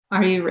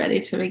Are you ready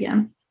to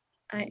begin?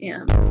 I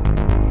am.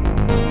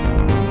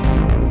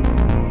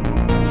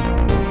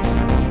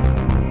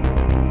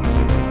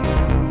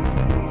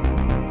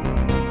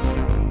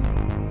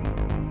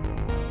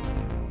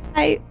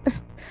 Hi.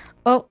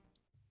 Oh,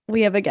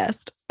 we have a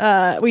guest.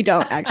 We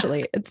don't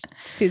actually. It's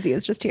Susie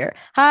is just here.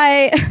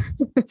 Hi.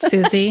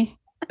 Susie,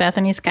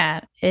 Bethany's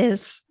cat,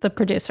 is the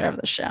producer of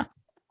the show.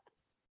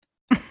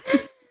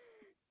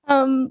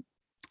 And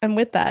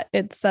with that,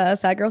 it's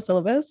Sad Girl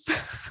Syllabus,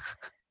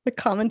 the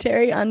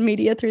commentary on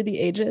media through the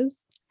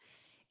ages.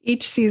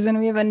 Each season,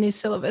 we have a new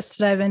syllabus to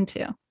dive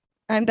into.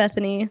 I'm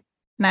Bethany.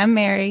 And I'm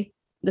Mary.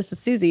 This is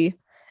Susie.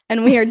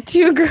 And we are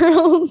two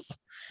girls.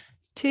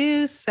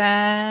 Too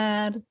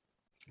sad.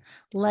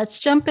 Let's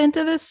jump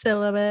into the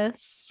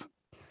syllabus.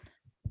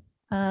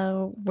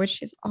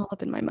 She's all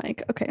up in my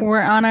mic. Okay.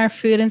 We're on our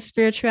food and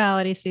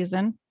spirituality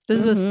season. This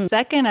is the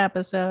second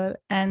episode.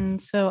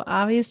 And so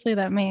obviously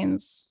that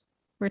means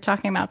we're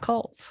talking about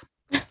cults.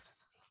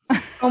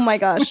 Oh my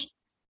gosh.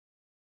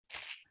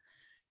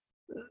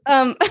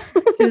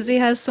 Susie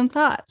has some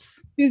thoughts.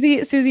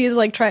 Susie is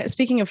like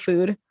speaking of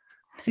food,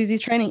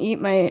 Susie's trying to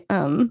eat my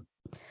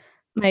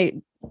my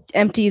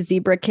empty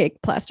zebra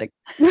cake plastic.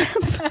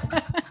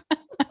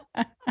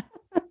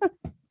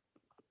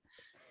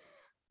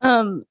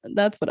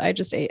 That's what I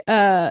just ate.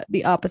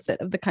 The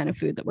opposite of the kind of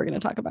food that we're going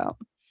to talk about.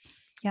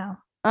 Yeah.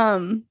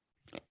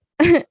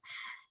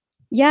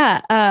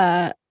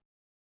 Yeah.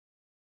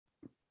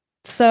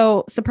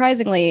 So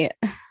surprisingly,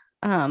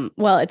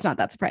 well, it's not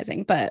that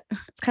surprising, but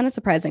it's kind of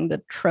surprising the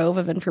trove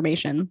of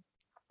information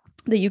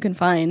that you can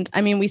find.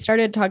 I mean, we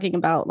started talking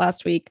about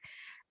last week,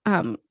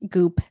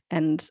 Goop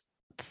and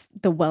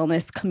the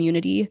wellness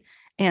community,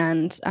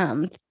 and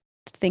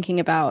thinking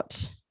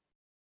about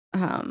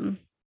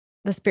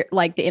the spirit,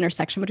 like the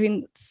intersection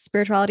between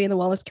spirituality and the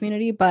wellness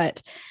community,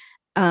 but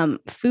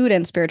food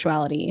and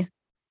spirituality,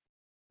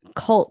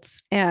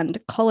 cults and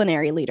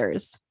culinary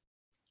leaders,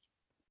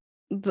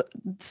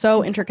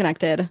 so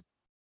interconnected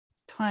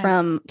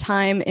from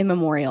time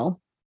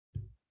immemorial.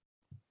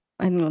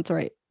 I think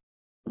that's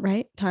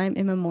right? Time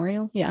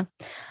immemorial. Yeah.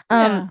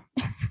 Yeah.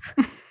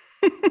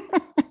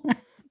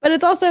 But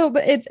it's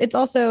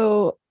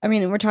also, I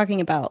mean, we're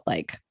talking about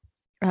like,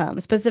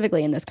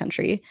 specifically in this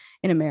country,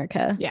 in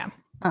America. Yeah.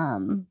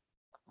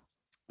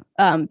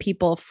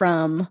 People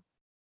from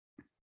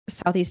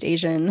Southeast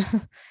Asian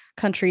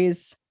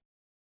countries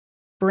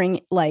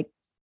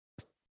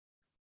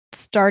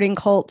starting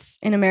cults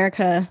in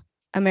America,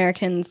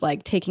 Americans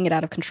like taking it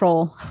out of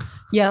control.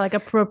 Yeah, like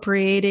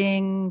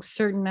appropriating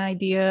certain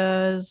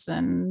ideas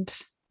and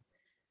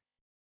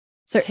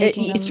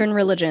Eastern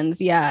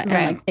religions, yeah, and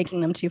right. like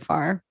taking them too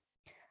far.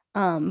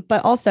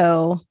 But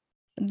also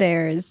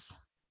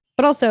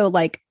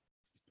like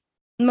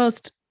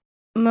most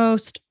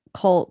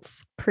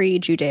cults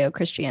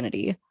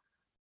pre-Judeo-Christianity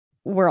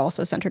were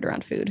also centered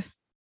around food.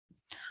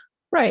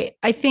 Right.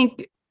 I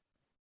think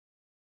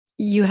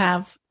you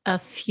have a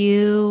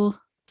few,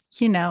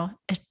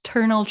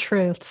 eternal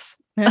truths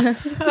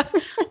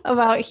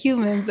about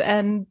humans,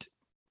 and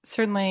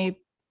certainly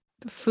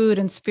food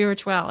and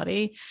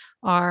spirituality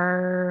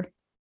are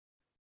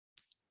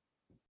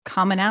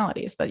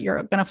commonalities that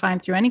you're going to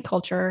find through any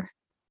culture,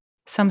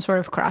 some sort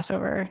of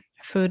crossover.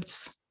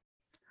 Food's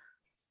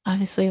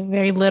obviously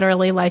very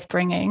literally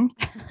life-bringing,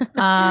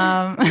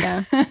 and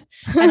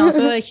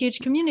also a huge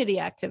community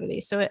activity.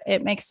 So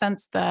it makes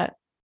sense that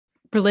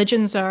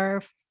religions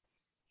are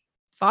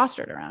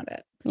fostered around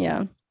it.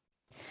 Yeah.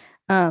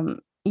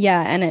 And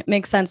it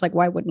makes sense. Like,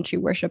 why wouldn't you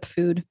worship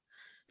food?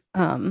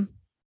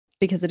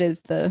 Because it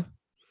is the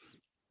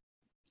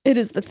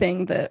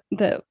thing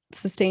that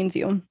sustains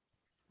you.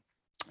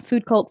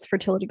 Food cults,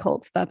 fertility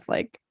cults, that's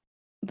like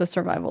the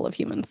survival of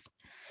humans.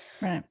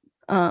 Right.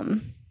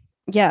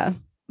 Yeah.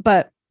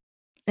 But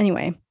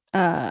anyway,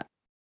 but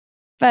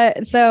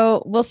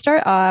so we'll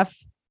start off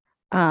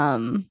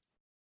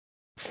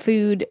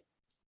food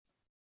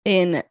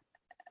in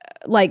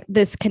like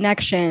this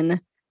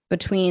connection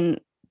between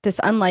this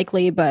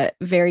unlikely but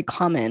very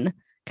common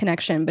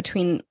connection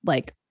between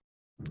like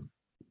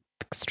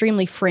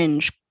extremely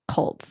fringe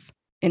cults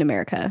in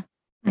America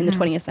in the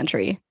 20th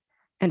century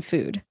and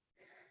food.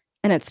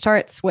 And the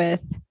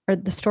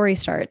story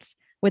starts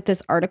with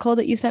this article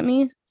that you sent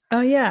me. Oh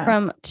yeah.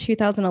 From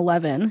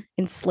 2011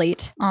 in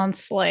Slate. On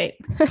Slate.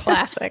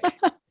 Classic.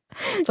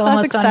 It's classic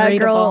almost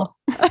unreadable.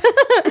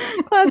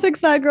 Classic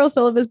Sad Girl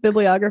Syllabus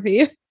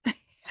bibliography.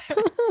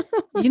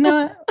 You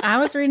know what? I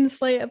was reading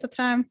Slate at the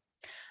time.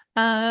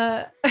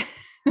 Yeah,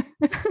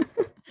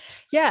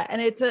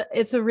 and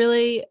it's a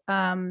really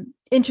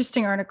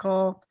interesting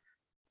article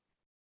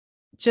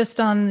just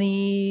on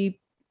the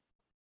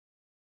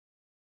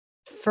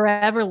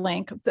forever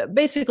link.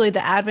 Basically,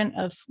 the advent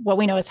of what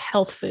we know as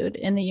health food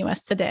in the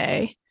US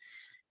today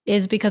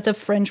is because of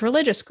fringe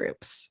religious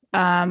groups.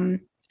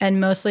 And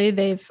mostly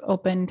they've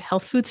opened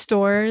health food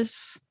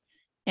stores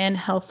and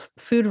health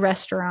food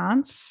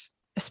restaurants,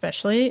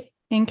 especially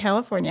in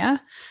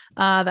California,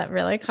 that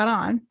really caught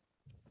on.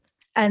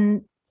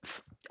 And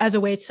as a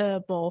way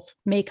to both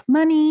make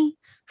money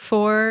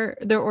for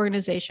their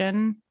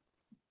organization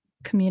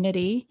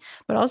community,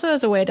 but also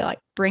as a way to like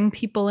bring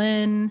people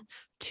in,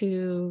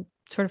 to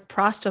sort of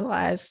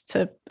proselytize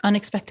to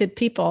unexpected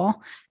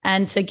people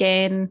and to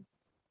gain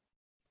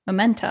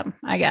momentum,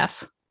 I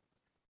guess.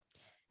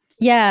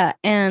 Yeah.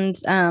 And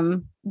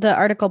the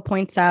article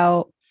points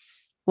out,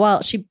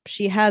 well,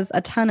 she has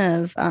a ton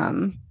of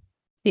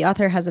the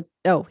author has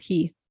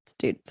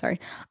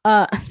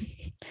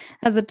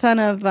has a ton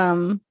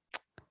of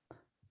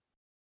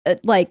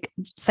like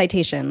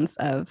citations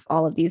of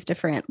all of these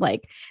different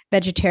like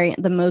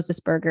the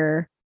Moses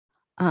burger,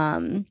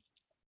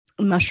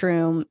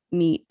 mushroom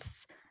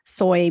meats,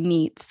 soy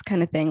meats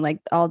kind of thing, like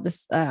all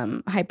this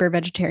hyper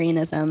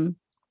vegetarianism.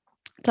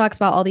 Talks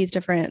about all these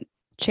different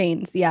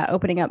chains,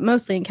 opening up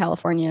mostly in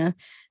California.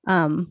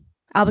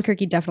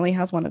 Albuquerque definitely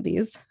has one of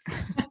these.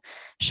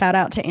 Shout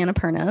out to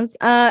Annapurna's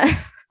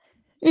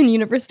in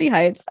University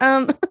Heights. He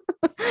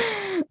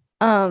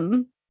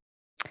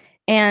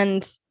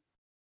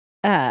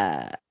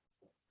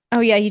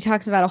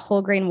talks about a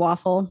whole grain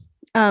waffle.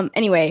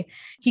 Anyway,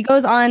 he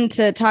goes on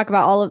to talk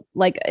about all of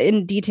like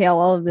in detail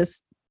all of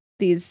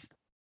these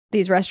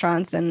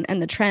restaurants and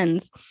the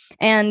trends.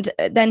 And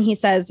then he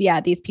says,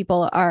 these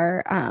people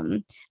are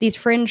these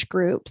fringe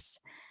groups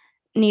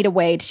need a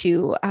way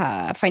to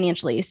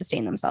financially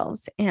sustain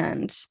themselves,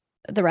 and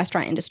the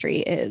restaurant industry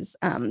is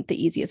the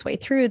easiest way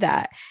through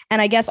that. And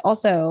I guess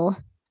also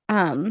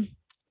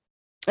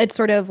it's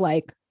sort of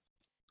like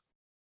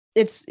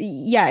it's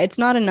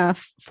not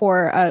enough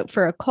for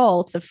a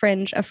cult, a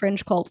fringe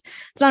cult.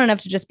 It's not enough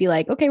to just be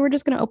like, okay, we're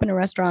just going to open a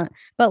restaurant,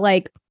 but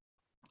like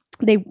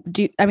they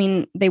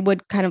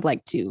would kind of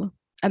like to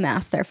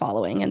amass their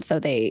following, and so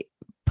they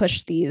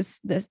push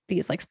these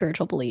like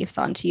spiritual beliefs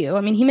onto you.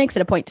 I mean, he makes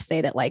it a point to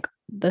say that like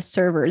the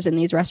servers in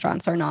these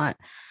restaurants are not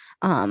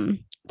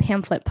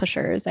pamphlet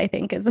pushers, I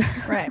think is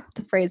right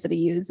the phrase that he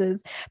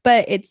uses,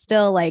 but it's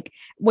still like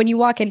when you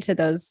walk into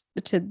those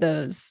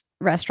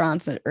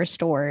restaurants or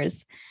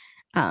stores,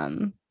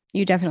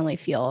 you definitely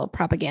feel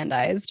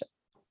propagandized.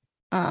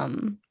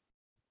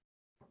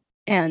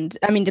 And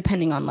I mean,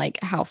 depending on like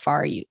how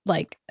far you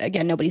like,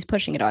 again, nobody's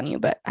pushing it on you,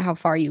 but how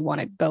far you want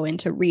to go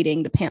into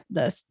reading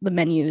the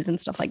menus and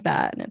stuff like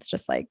that. And it's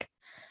just like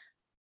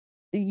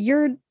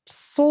your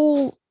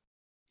soul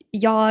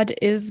yod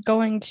is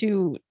going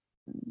to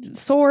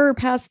soar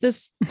past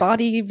this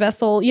body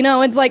vessel. You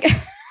know, it's like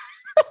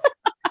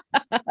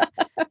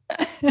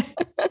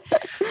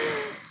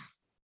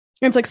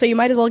it's like, so you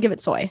might as well give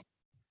it soy.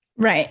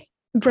 Right.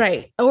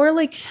 Or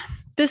like,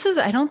 this is,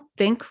 I don't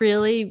think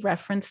really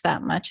referenced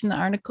that much in the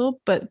article,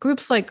 but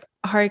groups like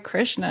Hare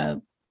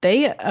Krishna,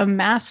 they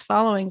amass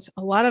followings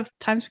a lot of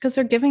times because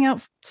they're giving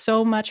out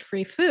so much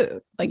free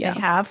food. Like they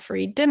have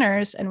free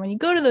dinners. And when you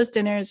go to those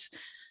dinners,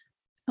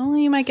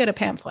 only you might get a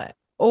pamphlet,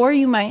 or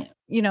you might,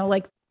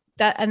 like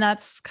that. And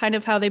that's kind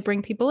of how they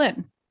bring people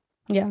in.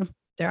 Yeah.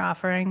 They're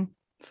offering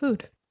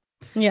food.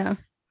 Yeah.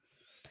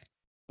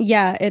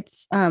 Yeah.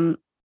 It's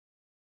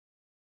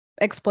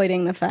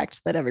exploiting the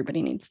fact that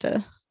everybody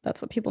that's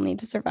what people need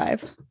to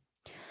survive.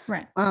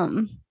 Right.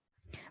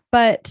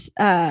 But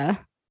and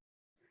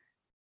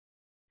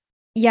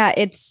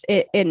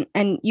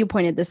you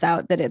pointed this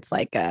out that it's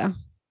like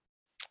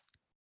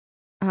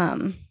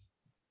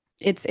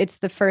it's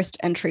the first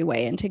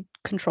entryway into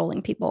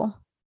controlling people.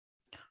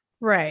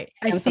 Right.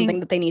 I think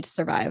something that they need to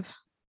survive.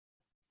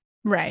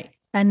 Right.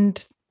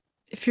 And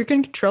if you're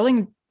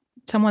controlling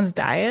someone's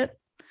diet,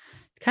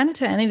 kind of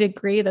to any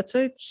degree, that's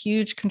a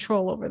huge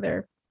control over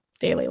their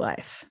daily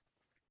life.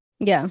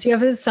 Yeah. So you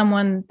have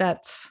someone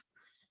that's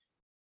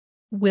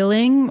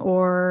willing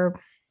or,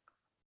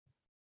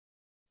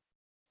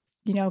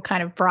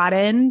 kind of brought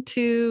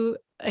into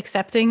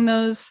accepting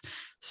those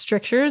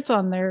strictures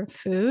on their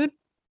food.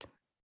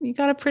 You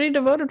got a pretty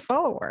devoted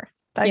follower.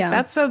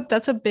 That's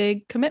a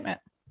big commitment.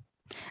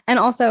 And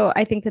also,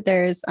 I think that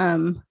there's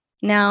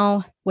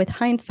now with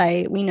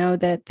hindsight, we know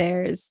that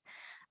there's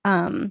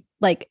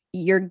like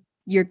your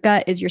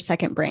gut is your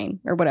second brain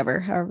or whatever.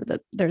 However,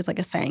 there's like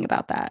a saying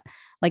about that.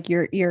 Like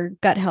your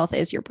gut health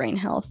is your brain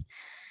health.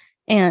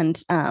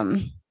 And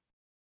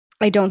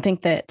I don't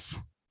think that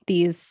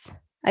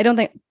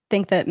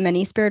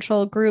many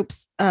spiritual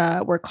groups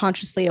were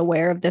consciously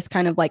aware of this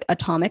kind of like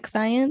atomic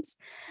science,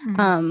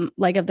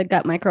 like of the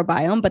gut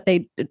microbiome, but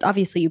they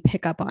obviously you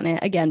pick up on it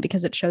again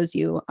because it shows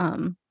you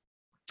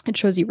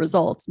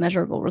results,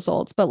 measurable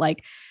results.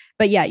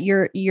 But yeah,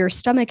 your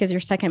stomach is your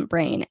second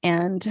brain.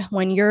 And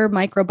when your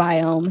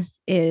microbiome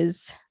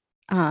is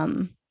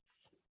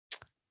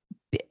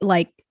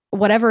like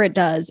whatever it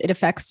does, it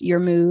affects your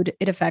mood.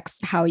 It affects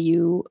how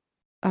you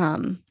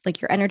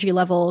like your energy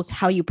levels,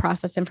 how you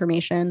process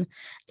information.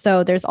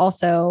 So there's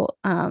also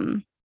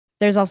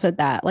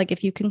that, like,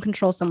 if you can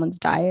control someone's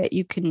diet,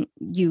 you can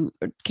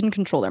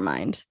control their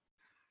mind.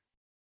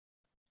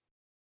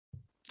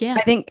 Yeah.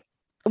 I think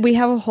we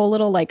have a whole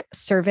little like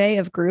survey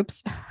of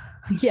groups.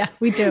 Yeah,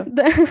 we do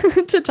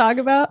to talk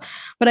about.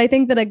 But I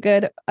think that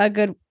a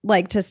good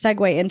like to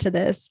segue into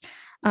this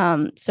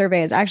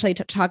survey is actually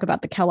to talk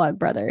about the Kellogg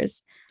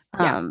brothers,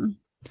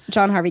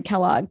 John Harvey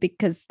Kellogg,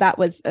 because that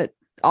was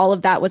all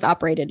of that was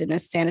operated in a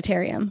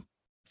sanatorium.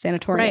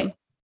 Right.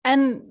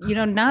 And,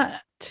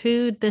 not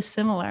too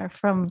dissimilar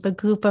from the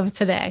Goop of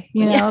today,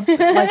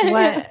 like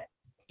what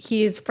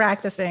he's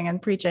practicing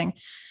and preaching.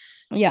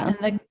 Yeah.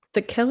 And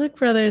the Kellogg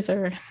brothers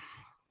are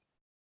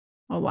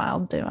a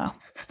wild duo.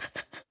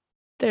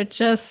 They're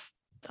just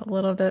a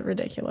little bit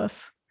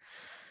ridiculous.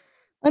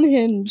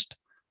 Unhinged.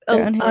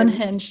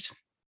 Unhinged.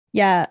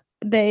 Yeah.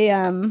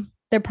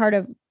 They're part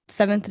of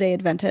Seventh-day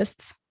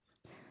Adventists.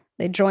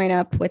 They join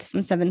up with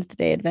some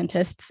Seventh-day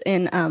Adventists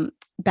in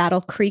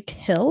Battle Creek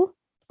Hill,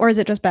 or is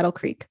it just Battle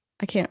Creek?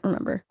 I can't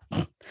remember.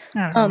 I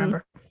don't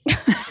remember.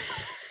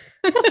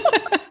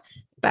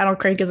 Battle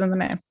Creek is in the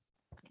name.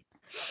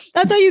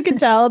 That's how you can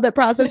tell that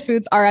processed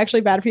foods are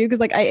actually bad for you, because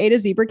like I ate a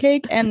zebra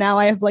cake and now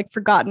I have like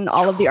forgotten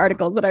all of the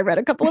articles that I read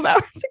a couple of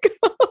hours ago.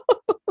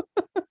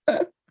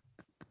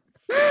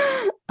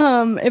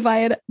 If I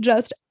had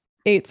just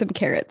ate some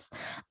carrots,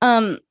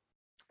 my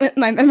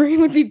memory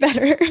would be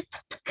better.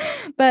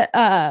 But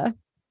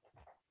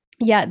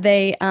yeah,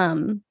 they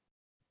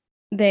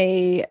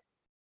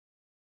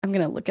I'm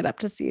gonna look it up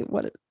to see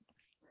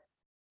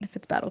if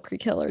it's Battle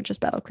Creek Hill or just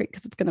Battle Creek,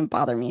 because it's gonna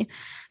bother me.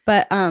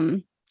 But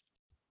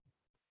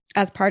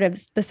as part of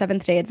the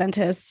Seventh-day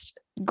Adventist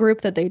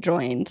group that they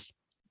joined,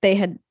 they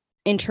had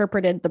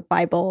interpreted the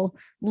Bible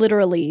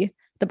literally,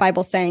 the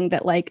Bible saying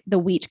that like the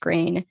wheat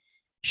grain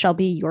shall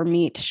be your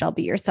meat, shall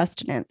be your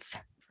sustenance.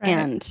 Right.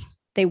 And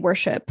they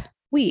worship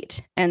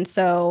wheat. And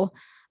so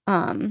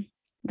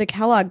the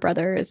Kellogg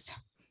brothers,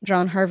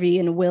 John Harvey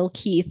and Will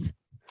Keith,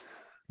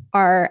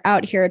 are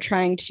out here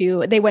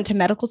they went to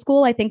medical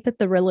school. I think that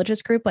the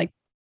religious group like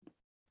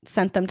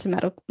sent them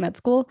to med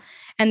school,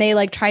 and they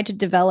like tried to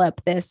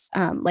develop this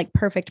like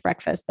perfect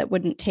breakfast that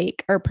wouldn't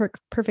take, or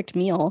perfect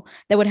meal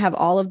that would have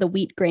all of the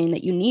wheat grain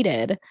that you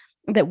needed,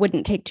 that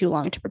wouldn't take too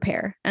long to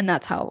prepare. And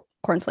that's how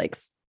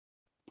cornflakes.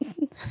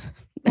 And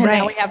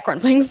now we have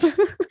cornflakes.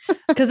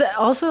 Because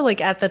also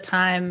like at the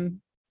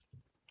time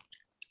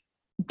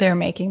they're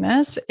making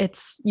this,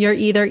 you're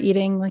either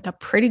eating like a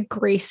pretty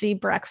greasy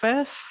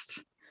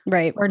breakfast,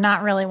 right, or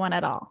not really one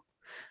at all.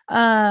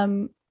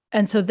 And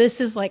so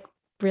this is like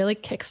really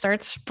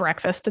kickstarts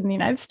breakfast in the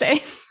United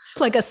States.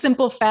 Like a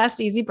simple, fast,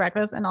 easy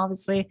breakfast, and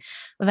obviously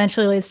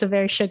eventually leads to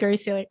very sugary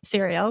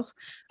cereals.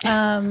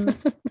 But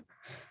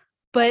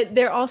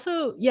they're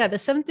also, the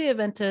Seventh-day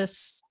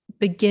Adventists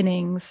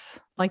beginnings,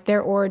 like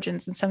their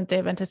origins in Seventh-day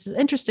Adventists, is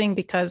interesting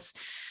because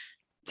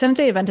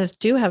Seventh-day Adventists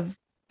do have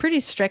pretty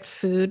strict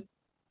food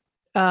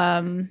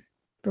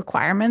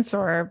requirements,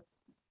 or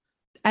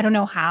I don't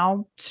know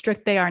how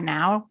strict they are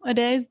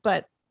nowadays,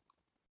 but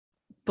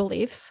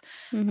beliefs.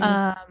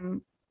 Mm-hmm.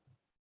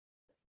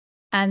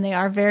 And they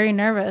are very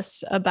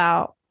nervous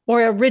about,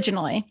 or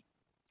originally,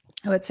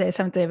 I would say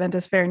Seventh-day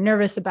Adventists very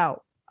nervous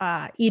about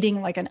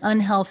eating like an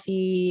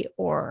unhealthy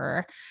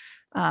or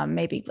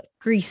maybe like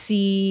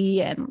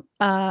greasy and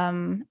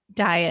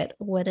diet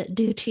would it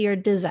do to your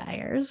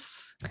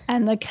desires.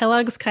 And the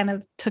Kellogg's kind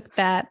of took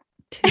that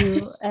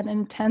to an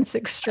intense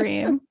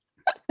extreme.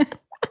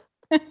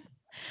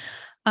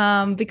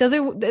 Because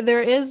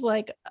there is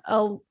like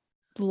a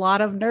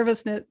lot of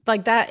nervousness,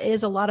 like that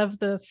is a lot of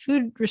the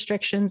food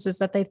restrictions, is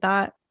that they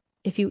thought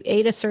if you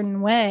ate a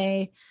certain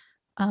way,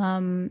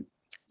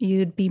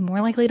 you'd be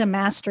more likely to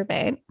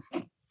masturbate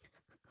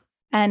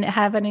and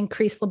have an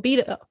increased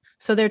libido.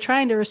 So they're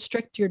trying to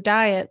restrict your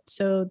diet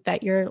so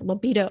that your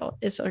libido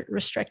is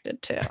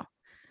restricted too.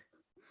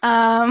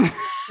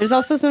 There's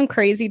also some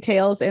crazy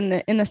tales in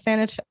the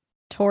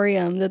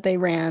sanatorium that they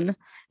ran.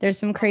 There's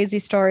some crazy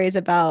stories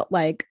about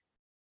like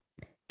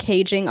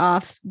caging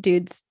off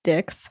dudes'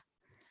 dicks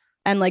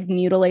and like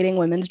mutilating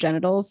women's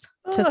genitals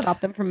to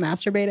stop them from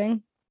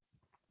masturbating.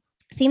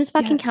 Seems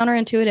fucking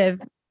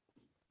counterintuitive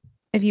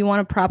if you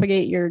want to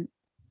propagate your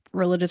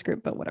religious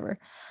group, but whatever.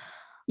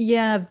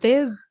 Yeah,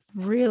 they're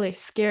really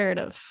scared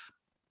of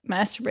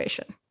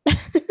masturbation.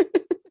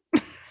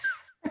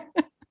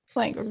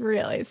 Like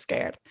really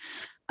scared.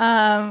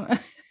 And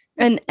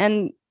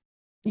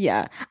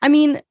yeah, I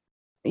mean,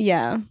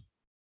 yeah.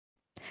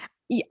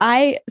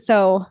 I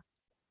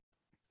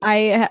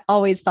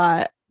always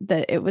thought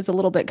that it was a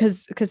little bit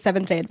because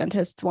Seventh-day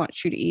Adventists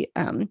want you to eat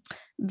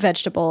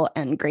vegetable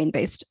and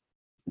grain-based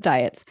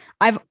diets.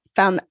 I've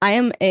found I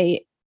am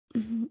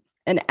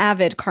an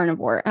avid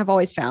carnivore. I've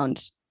always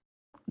found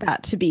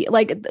that to be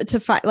like, to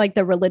find like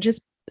a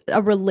religious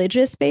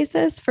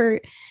basis for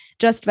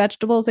just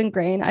vegetables and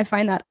grain. I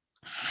find that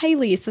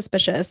highly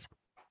suspicious.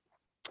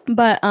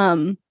 But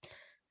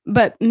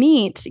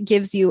meat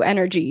gives you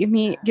energy.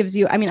 Meat gives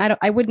you, I mean,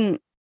 I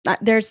wouldn't,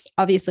 there's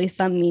obviously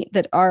some meat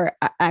that are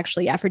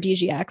actually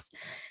aphrodisiacs,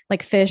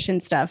 like fish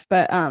and stuff.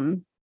 But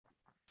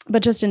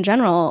just in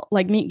general,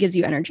 like meat gives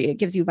you energy. It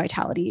gives you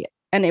vitality,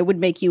 and it would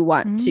make you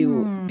want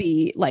to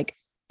be like,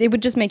 it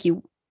would just make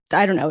you,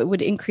 I don't know, it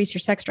would increase your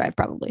sex drive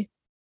probably.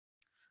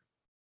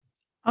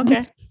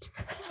 Okay.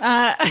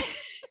 I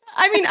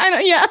mean, I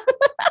don't, yeah.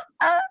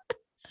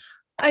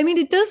 I mean,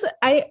 it does.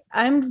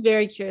 I'm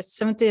very curious.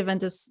 Seventh Day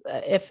Adventist,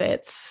 if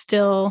it's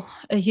still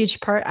a huge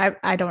part.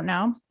 I don't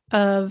know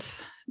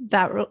of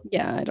that.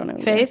 Yeah, I don't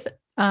know faith.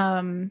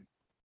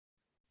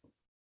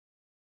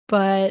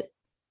 But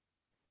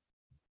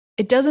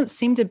it doesn't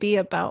seem to be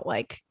about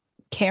like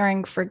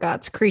caring for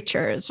God's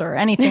creatures or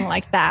anything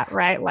like that,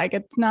 right? Like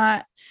it's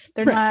not.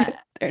 They're right.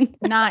 They're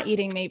not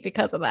eating meat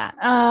because of that.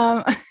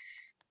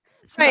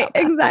 Right.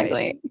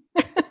 Exactly.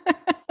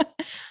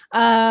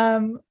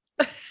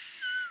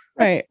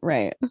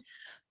 Right.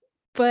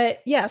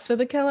 But yeah, so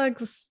the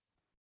Kellogg's,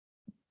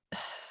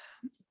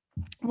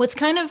 what's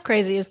kind of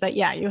crazy is that,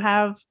 yeah, you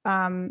have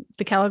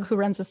the Kellogg who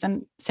runs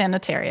a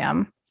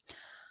sanitarium.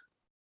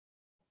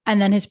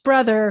 And then his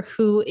brother,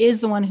 who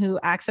is the one who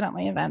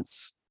accidentally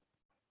invents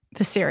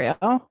the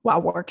cereal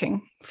while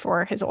working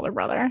for his older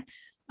brother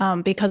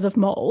because of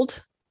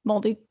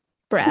moldy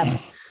bread.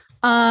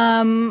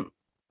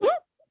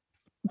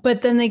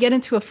 But then they get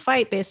into a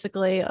fight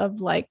basically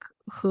of like,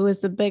 who is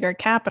the bigger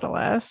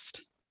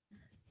capitalist,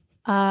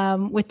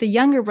 with the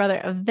younger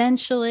brother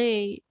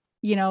eventually,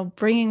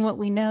 bringing what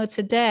we know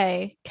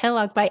today,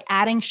 Kellogg, by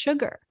adding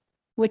sugar,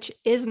 which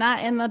is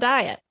not in the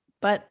diet,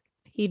 but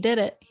he did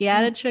it. He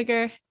added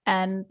sugar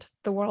and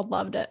the world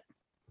loved it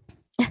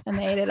and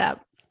they ate it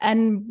up.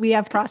 And we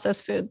have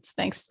processed foods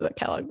thanks to the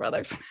Kellogg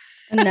brothers.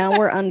 And now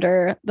we're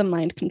under the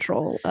mind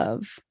control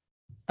of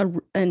an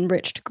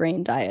enriched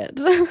grain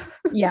diet.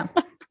 Yeah.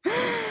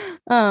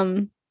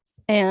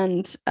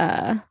 And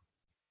have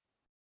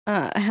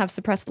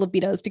suppressed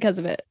libidos because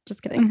of it.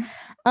 Just kidding.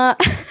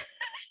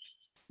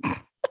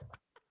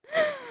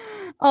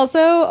 Also,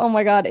 oh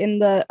my God, in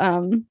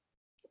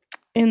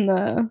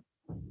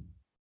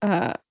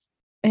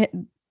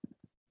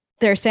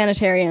their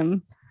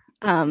sanitarium,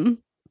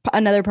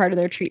 another part of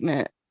their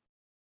treatment,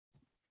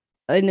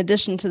 in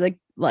addition to the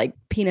like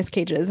penis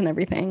cages and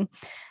everything,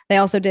 they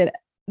also did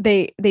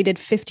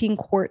 15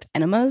 quart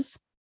enemas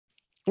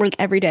like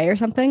every day or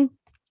something.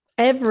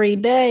 Every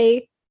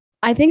day?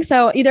 I think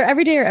so, either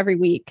every day or every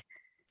week.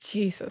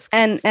 Jesus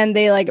Christ. And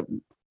they like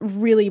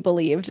really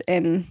believed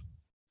in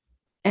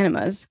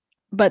enemas,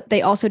 but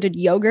they also did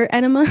yogurt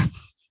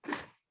enemas.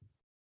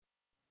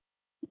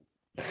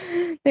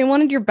 They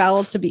wanted your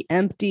bowels to be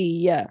empty.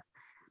 Yeah.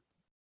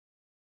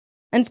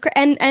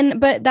 And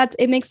but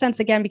it makes sense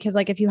again, because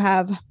like if you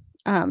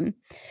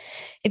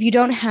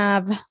don't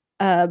have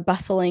a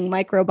bustling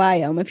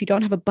microbiome, if you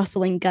don't have a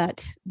bustling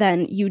gut,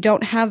 then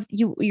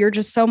you're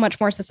just so much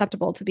more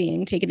susceptible to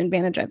being taken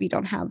advantage of.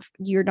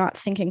 You're not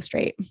thinking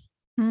straight.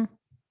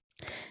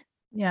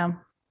 Yeah.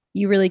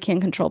 You really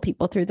can control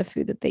people through the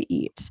food that they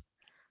eat.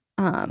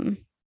 And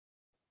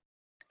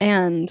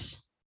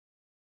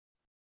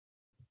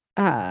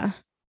to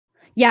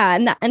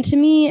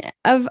me,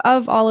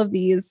 of all of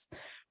these,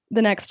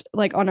 the next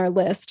like on our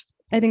list,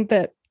 I think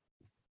that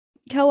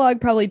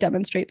Kellogg probably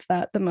demonstrates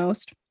that the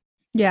most.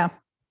 Yeah.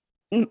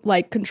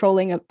 Like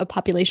controlling a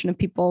population of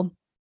people.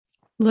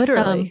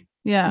 Literally.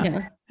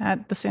 Yeah.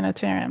 At the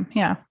sanitarium.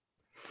 Yeah.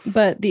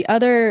 But the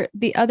other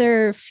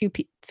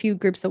few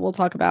groups that we'll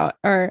talk about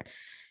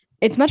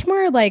it's much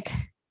more like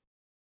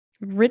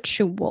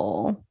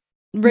ritual.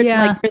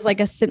 Yeah. Like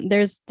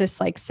there's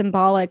this like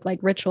symbolic like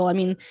ritual. I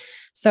mean,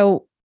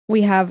 so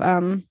we have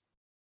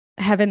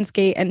Heaven's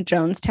Gate and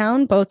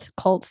Jonestown, both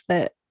cults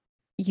that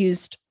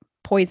used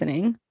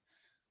poisoning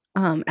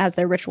as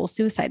their ritual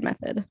suicide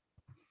method.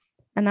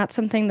 And that's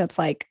something that's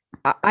like,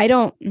 I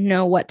don't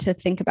know what to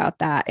think about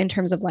that in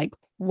terms of like,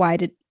 why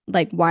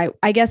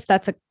I guess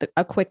that's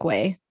a quick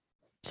way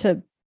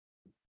to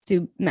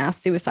do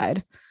mass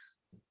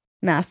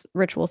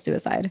ritual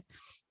suicide.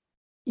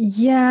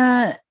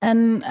 Yeah.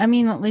 And I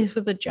mean, at least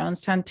with the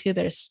Jonestown too,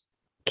 there's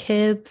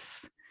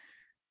kids.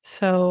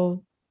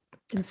 So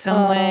in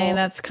some way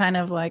that's kind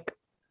of like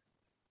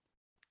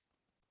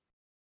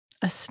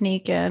a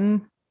sneak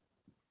in.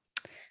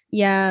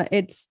 Yeah,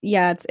 it's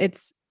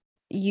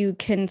you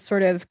can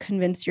sort of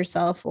convince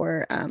yourself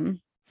or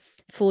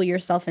fool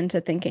yourself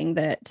into thinking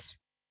that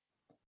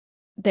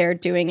they're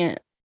doing it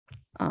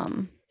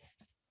of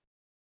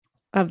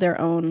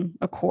their own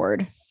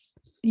accord.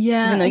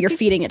 Yeah. Even though you're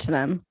feeding it to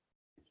them.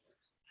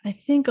 I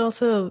think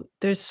also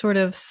there's sort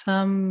of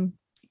some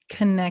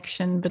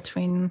connection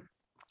between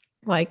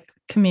like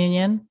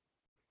communion.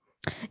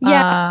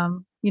 Yeah.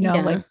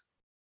 Like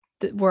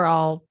we're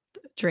all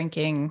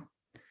drinking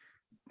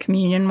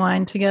communion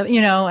wine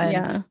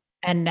together,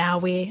 and now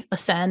we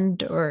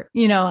ascend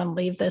and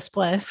leave this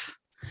place.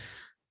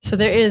 So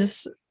there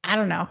is,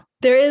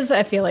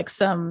 I feel like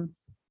some,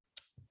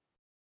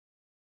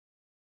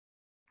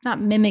 not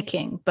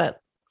mimicking,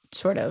 but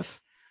sort of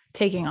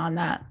taking on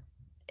that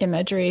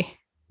imagery.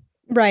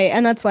 Right.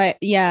 And that's why,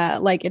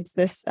 like it's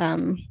this,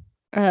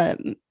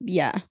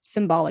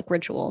 symbolic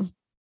ritual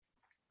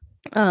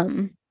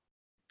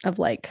of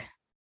like,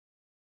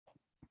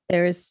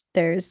 there's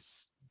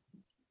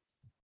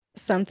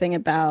something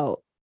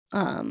about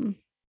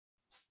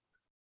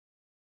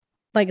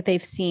like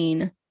they've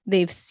seen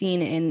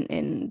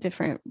in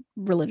different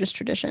religious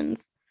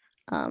traditions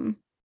the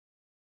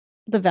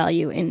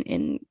value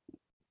in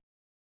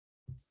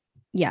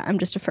Yeah, I'm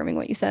just affirming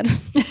what you said.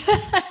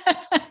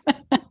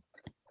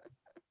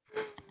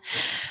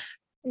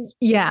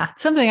 Yeah,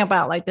 something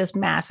about like this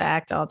mass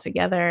act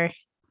altogether.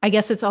 I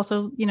guess it's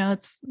also,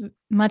 it's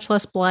much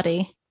less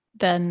bloody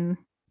than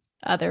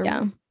other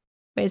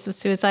ways of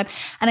suicide.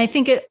 And I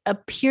think it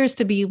appears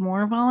to be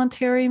more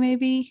voluntary,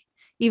 maybe,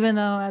 even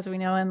though, as we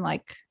know, in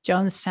like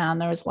Jonestown,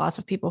 there was lots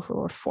of people who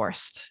were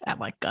forced at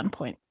like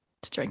gunpoint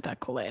to drink that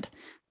Kool-Aid.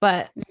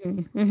 But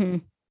mm-hmm.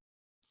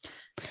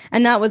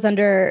 And that was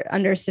under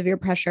severe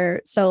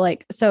pressure. So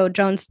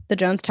the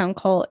Jonestown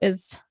cult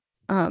is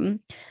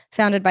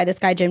founded by this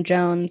guy, Jim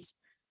Jones.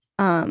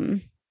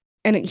 And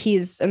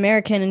he's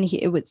American, and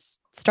it was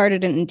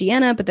started in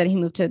Indiana, but then he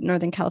moved to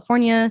Northern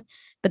California.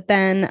 But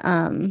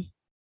then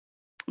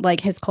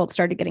like his cult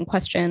started getting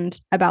questioned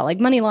about like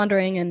money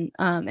laundering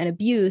and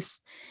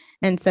abuse.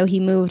 And so he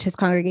moved his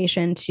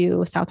congregation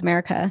to South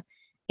America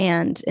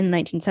and in the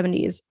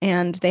 1970s.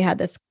 And they had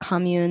this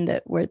commune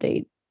where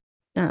they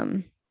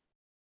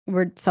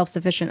were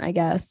self-sufficient, I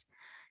guess,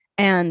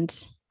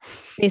 and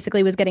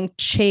basically was getting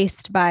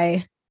chased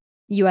by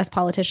US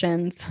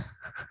politicians.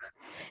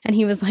 And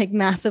he was like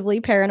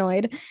massively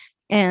paranoid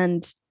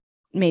and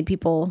made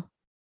people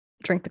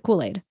drink the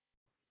Kool-Aid.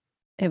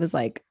 It was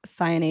like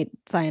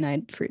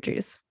cyanide fruit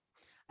juice.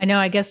 I know.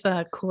 I guess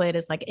Kool-Aid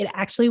is like, it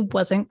actually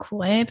wasn't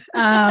Kool-Aid.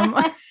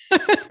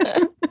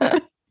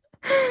 It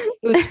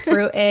was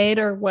Fruit-Aid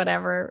or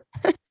whatever.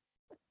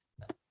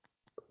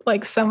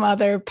 Like some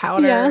other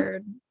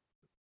powder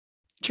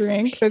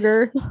drink.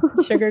 Sugar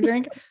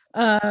drink.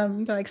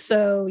 Like,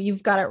 so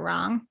you've got it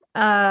wrong.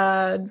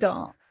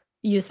 Don't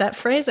use that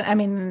phrase. I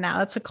mean,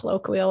 now it's a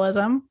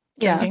colloquialism.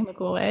 Drinking the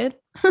Kool-Aid.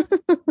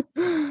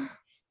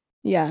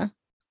 Yeah.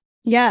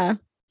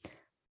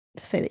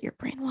 To say that you're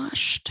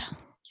brainwashed.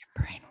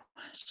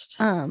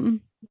 You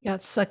got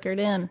suckered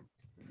in.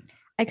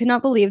 I could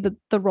not believe that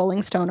the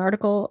Rolling Stone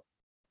article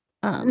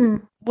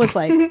was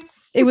like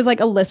it was like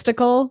a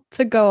listicle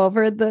to go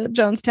over the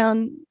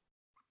Jonestown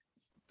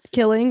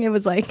killing. It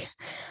was like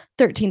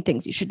 13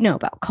 things you should know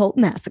about cult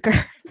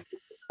massacre.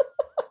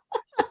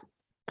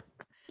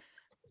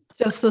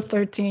 Just the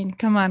 13.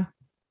 Come on.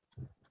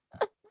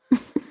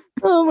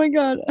 Oh my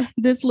God.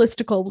 This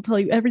listicle will tell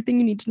you everything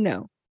you need to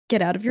know.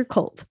 Get out of your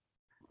cult.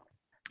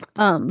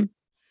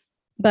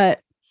 But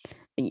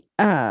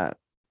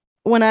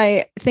when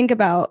I think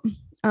about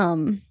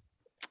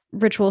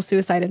ritual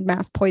suicide and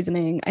mass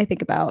poisoning, I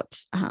think about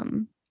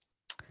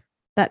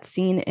that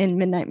scene in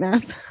Midnight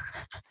Mass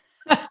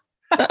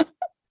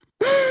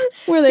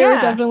where they were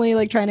definitely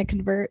like trying to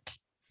convert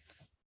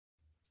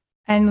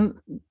and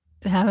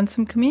having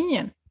some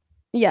communion.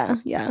 Yeah.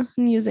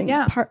 And using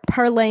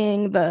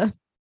parlaying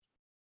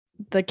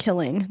the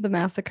killing, the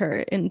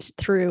massacre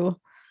through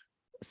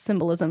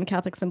symbolism,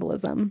 Catholic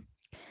symbolism.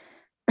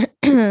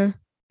 Yeah.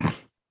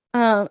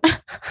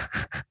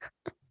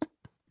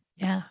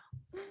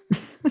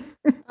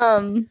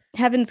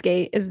 Heaven's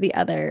Gate is the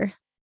other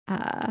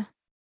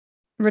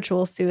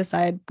ritual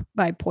suicide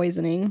by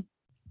poisoning.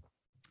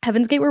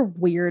 Heaven's Gate were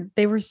weird.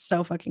 They were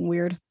so fucking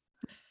weird.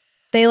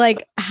 They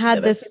like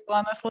had this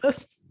on this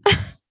list.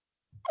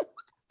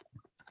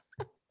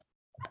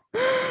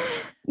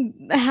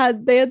 They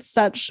had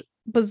such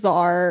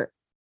bizarre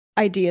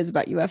ideas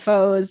about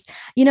UFOs,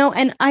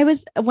 and I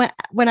was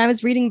when I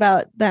was reading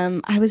about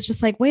them, I was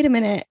just like, wait a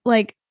minute,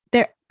 like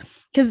there,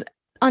 because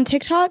on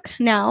TikTok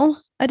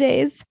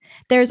nowadays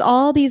there's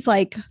all these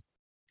like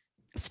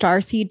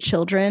starseed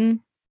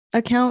children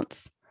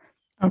accounts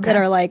that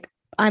are like,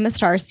 I'm a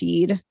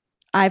starseed,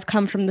 I've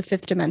come from the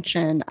 5th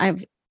dimension,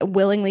 I've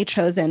willingly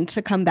chosen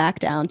to come back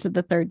down to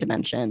the 3rd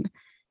dimension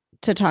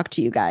to talk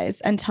to you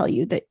guys and tell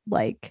you that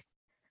like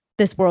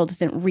this world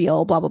isn't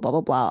real, blah, blah, blah,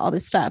 blah, blah, all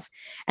this stuff.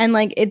 And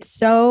like, it's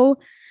so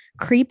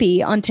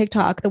creepy on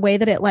TikTok, the way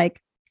that it like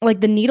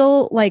the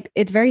needle, like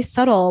it's very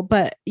subtle,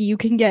 but you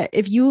can get,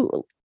 if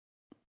you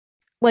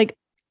like,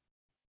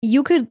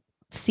 you could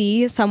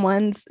see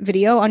someone's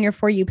video on your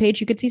For You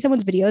page. You could see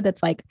someone's video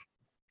that's like,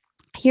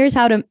 here's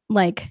how to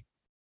like,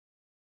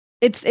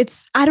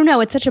 it's, I don't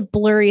know. It's such a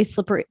blurry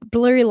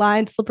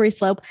line, slippery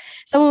slope.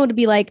 Someone would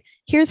be like,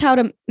 here's how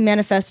to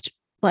manifest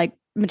like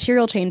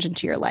material change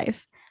into your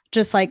life.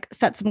 Just like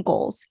set some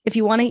goals. If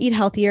you want to eat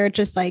healthier,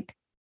 just like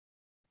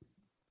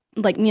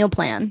meal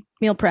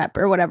prep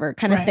or whatever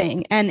kind of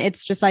thing. And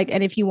it's just like,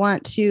 and if you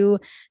want to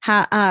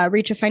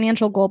reach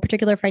a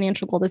particular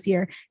financial goal this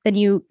year, then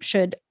you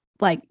should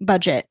like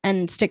budget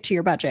and stick to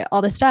your budget,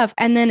 all this stuff.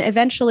 And then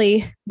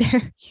eventually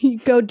you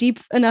go deep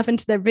enough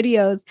into their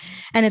videos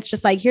and it's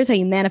just like, here's how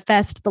you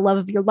manifest the love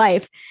of your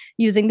life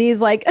using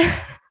these like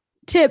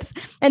tips.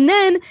 And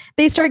then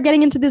they start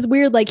getting into this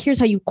weird, like, here's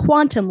how you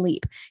quantum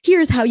leap.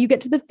 Here's how you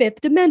get to the 5th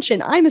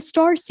dimension. I'm a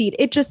starseed.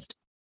 It just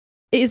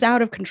is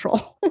out of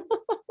control.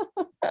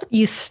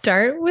 You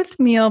start with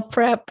meal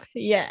prep.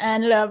 You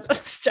ended up a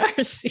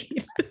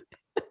starseed.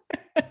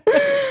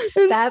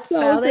 That's so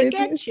how they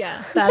get you.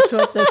 That's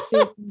what this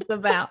season's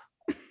about.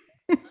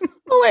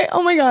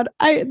 Oh my God.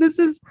 This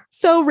is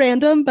so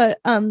random, but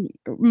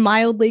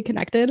mildly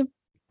connected.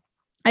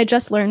 I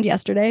just learned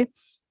yesterday.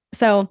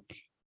 So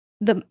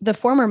the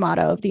former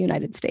motto of the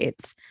United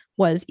States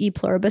was E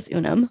pluribus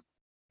unum.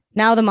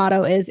 Now the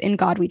motto is In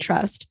God We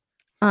Trust.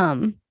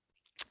 And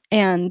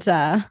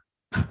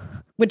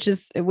which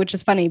is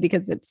funny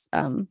because it's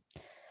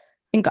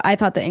I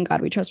thought that In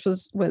God We Trust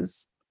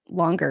was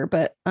longer,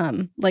 but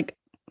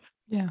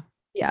yeah.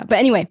 But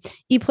anyway,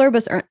 E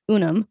pluribus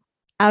unum,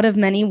 out of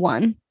many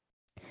one,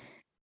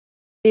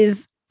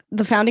 is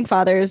the founding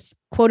fathers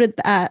quoted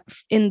that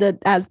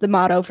as the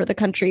motto for the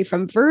country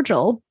from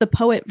Virgil, the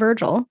poet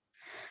Virgil.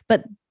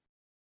 But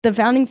the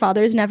founding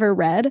fathers never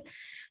read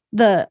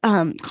the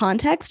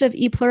context of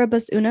E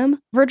pluribus unum.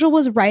 Virgil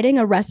was writing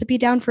a recipe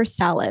down for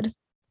salad.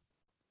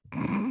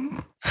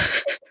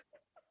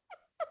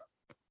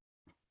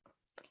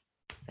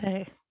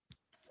 Hey.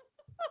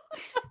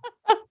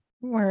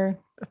 We're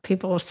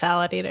people of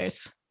salad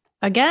eaters.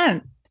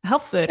 Again,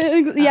 health food.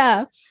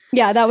 Yeah.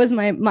 That was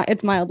my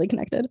it's mildly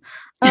connected.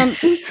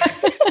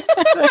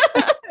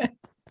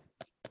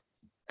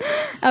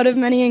 Out of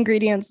many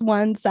ingredients,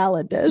 one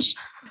salad dish.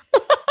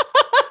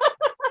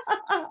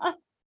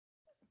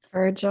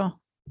 Virgil.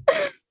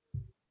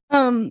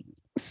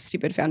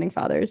 Stupid founding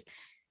fathers.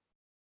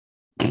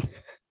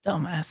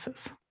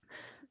 Dumbasses.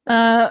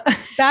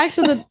 Back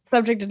to the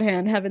subject at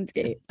hand, Heaven's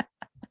Gate.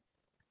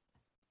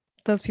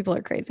 Those people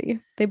are crazy.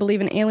 They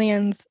believe in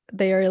aliens.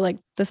 They are like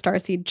the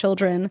starseed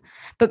children.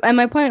 And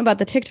my point about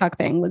the TikTok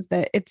thing was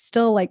that it's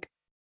still like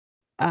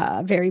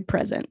very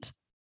present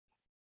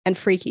and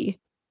freaky,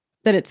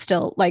 that it's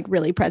still like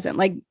really present.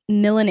 Like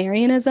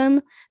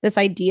millenarianism, this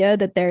idea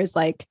that there's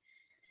like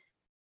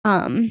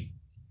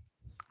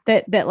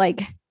that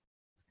like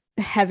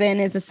heaven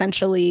is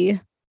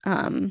essentially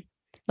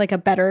like a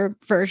better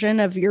version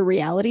of your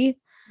reality.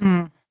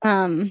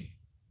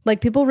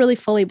 Like people really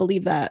fully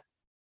believe that.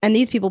 And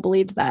these people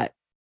believed that,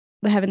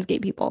 the Heaven's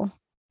Gate people,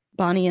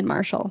 Bonnie and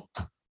Marshall.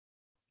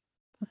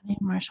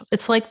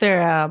 It's like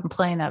they're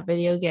playing that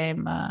video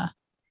game.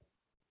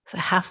 Is it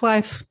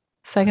Half-Life?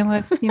 Second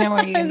Life? You know,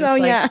 where you can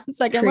just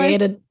Second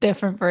create Life. A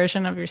different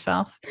version of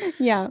yourself.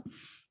 Yeah.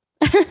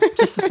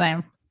 Just the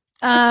same.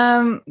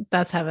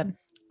 That's heaven.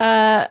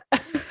 The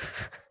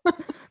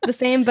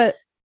same, but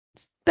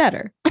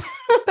better.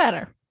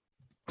 Better.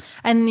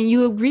 And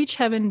you reach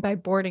heaven by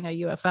boarding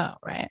a UFO,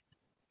 right?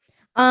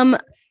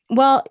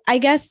 Well, I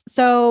guess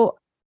so.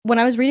 When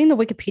I was reading the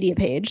Wikipedia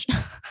page,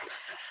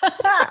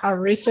 our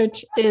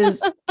research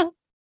is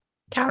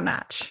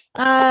top-notch.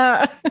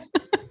 I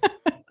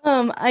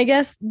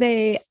guess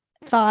they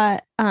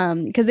thought,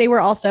 because they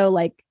were also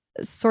like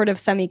sort of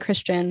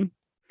semi-Christian,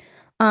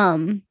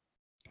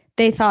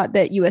 they thought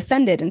that you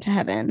ascended into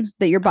heaven,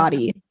 that your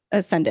body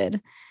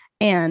ascended.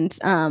 And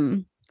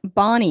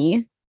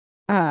Bonnie,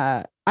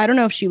 I don't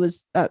know if she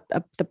was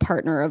the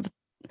partner of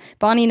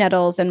Bonnie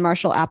Nettles and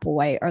Marshall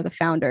Applewhite are the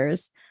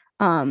founders.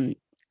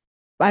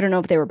 I don't know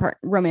if they were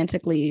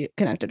romantically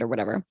connected or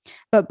whatever,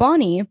 but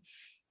Bonnie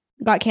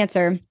got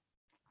cancer,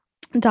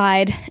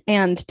 died,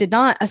 and did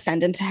not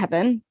ascend into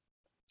heaven.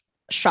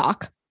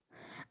 Shock.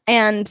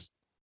 And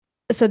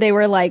so they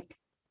were like,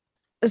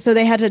 so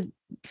they had to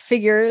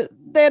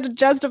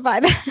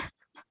justify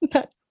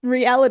that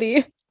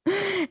reality.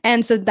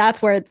 And so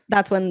that's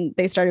when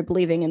they started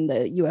believing in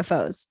the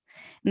UFOs.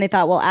 And they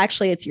thought, well,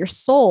 actually it's your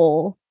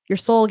soul. Your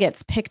soul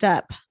gets picked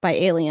up by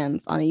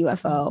aliens on a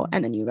UFO,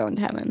 and then you go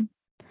into heaven.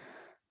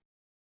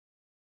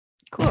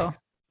 Cool.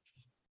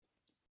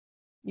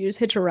 You just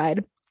hitch a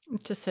ride.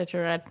 Just hitch a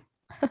ride.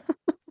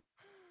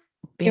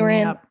 They were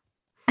in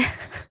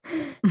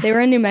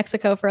New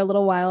Mexico for a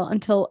little while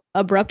until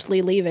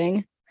abruptly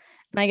leaving.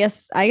 And I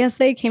guess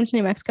they came to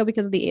New Mexico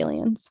because of the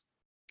aliens.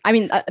 I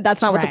mean,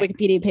 that's not what the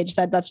Wikipedia page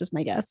said. That's just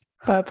my guess.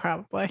 But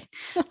probably.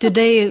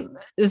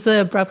 Is it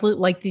abruptly,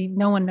 like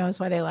no one knows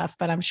why they left,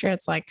 but I'm sure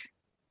it's like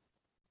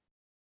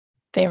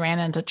they ran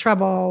into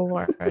trouble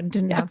or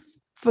didn't have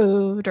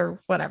food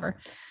or whatever.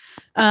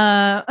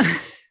 Or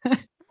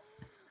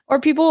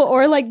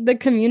like the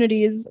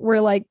communities were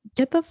like,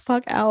 get the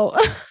fuck out.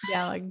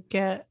 Yeah, like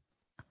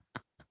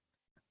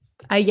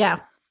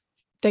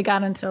they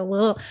got into a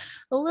little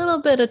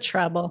bit of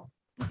trouble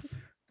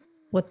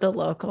with the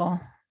local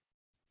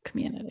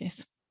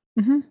communities.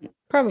 Mm-hmm.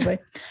 Probably.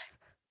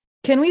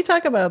 Can we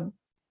talk about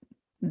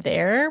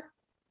their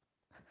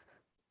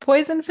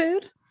poison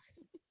food?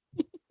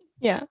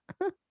 Yeah.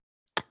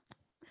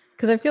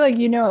 Because I feel like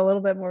you know a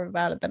little bit more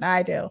about it than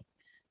I do.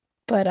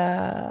 But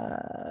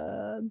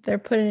they're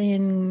putting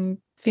in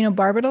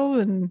phenobarbital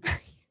and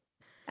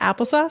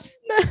applesauce.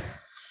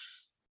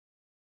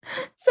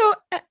 So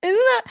isn't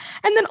that,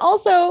 and then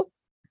also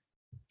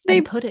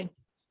pudding.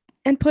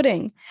 And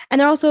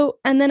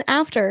then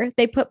after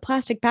they put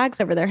plastic bags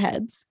over their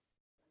heads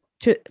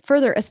to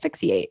further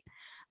asphyxiate.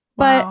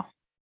 Wow. But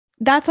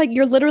that's like,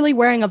 you're literally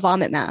wearing a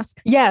vomit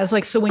mask. Yeah. It's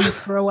like, so when you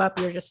throw up,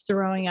 you're just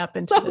throwing up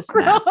into this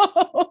mask.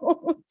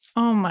 Oh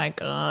my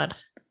God.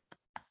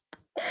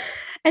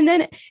 And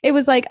then it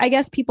was like, I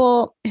guess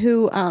people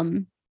who,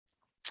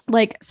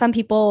 like some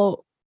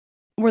people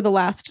were the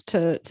last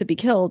to be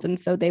killed. And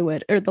so the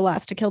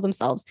last to kill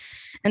themselves.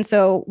 And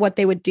so what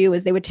they would do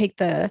is they would take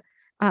the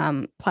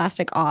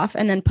plastic off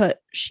and then put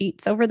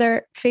sheets over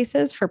their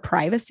faces for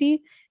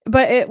privacy.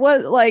 But it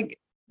was like,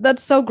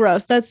 that's so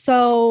gross. That's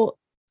so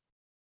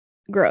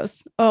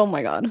gross. Oh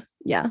my God.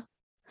 Yeah.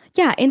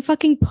 Yeah. In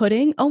fucking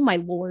pudding. Oh my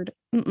Lord.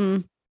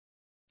 Mm-mm.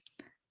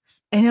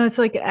 I know, it's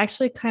like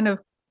actually kind of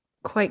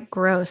quite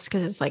gross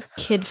because it's like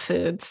kid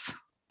foods,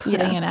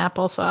 pudding and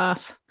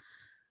applesauce.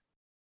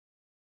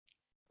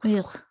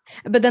 Ugh.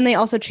 But then they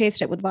also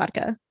chased it with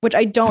vodka, which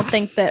I don't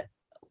think that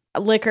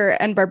liquor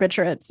and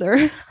barbiturates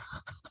are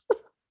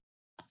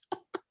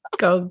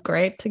go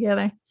great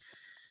together.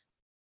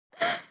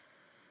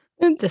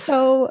 It's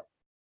so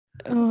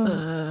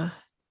we're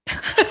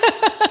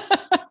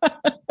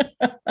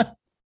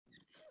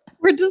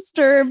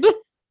disturbed.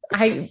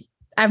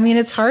 I mean,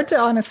 it's hard to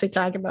honestly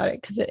talk about it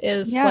because it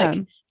is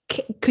like,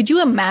 could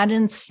you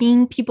imagine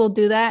seeing people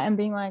do that and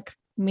being like,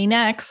 me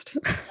next?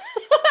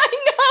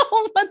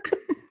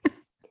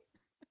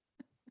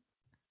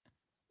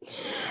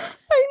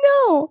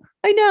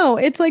 I know.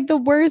 It's like the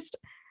worst.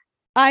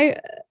 I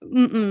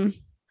don't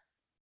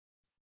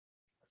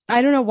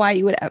know why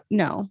you would.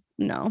 No.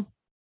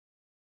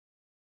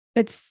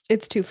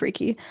 It's too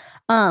freaky.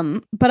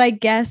 But I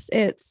guess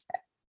it's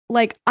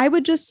like, I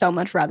would just so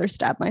much rather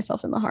stab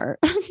myself in the heart.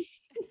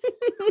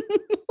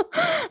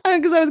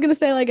 Because I was gonna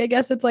say, like, I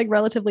guess it's like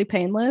relatively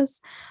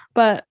painless,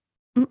 but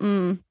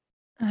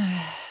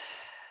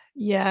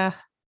yeah.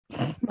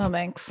 Well,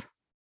 thanks.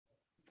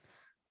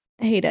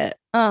 I hate it.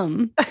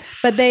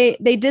 But they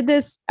did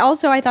this.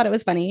 Also, I thought it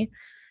was funny.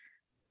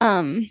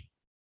 That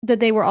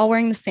they were all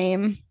wearing the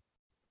same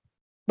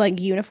like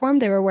uniform.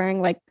 They were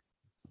wearing like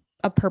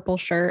a purple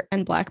shirt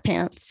and black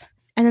pants,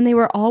 and then they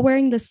were all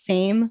wearing the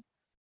same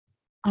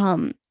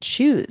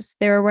shoes.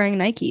 They were wearing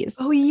Nikes.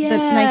 Oh yeah, the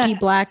Nike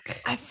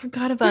black. I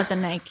forgot about the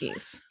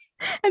Nikes.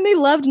 And they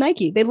loved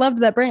Nike. They loved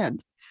that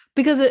brand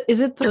because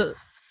did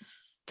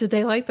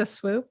they like the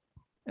swoop?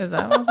 Is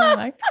that what they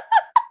like?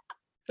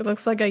 It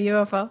looks like a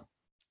UFO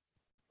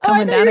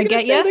coming down to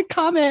get you. The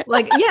comet,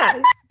 like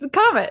the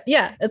comet.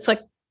 Yeah, it's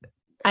like,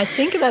 I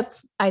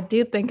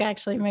do think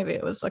actually maybe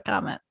it was a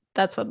comet.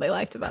 That's what they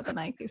liked about the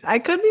Nikes. I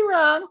could be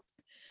wrong,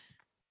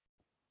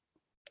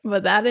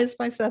 but that is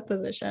my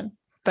supposition.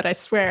 But I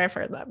swear I've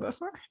heard that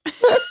before.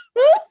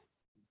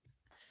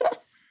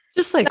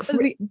 Just like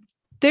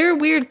they're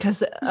weird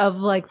because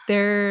of like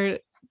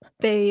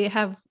they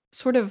have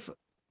sort of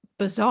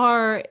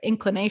bizarre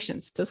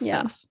inclinations to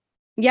stuff.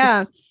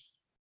 Yeah.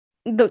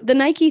 The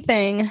Nike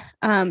thing,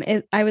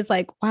 I was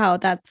like, wow,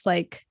 that's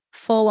like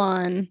full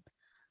on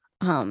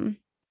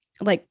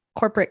like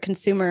corporate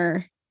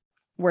consumer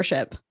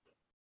worship.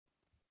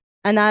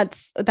 And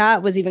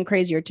that was even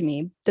crazier to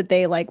me, that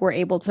they like were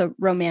able to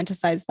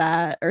romanticize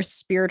that or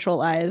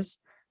spiritualize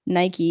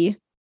Nike.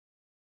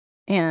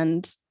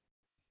 And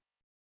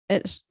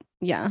it's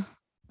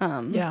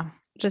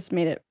just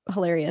made it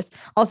hilarious.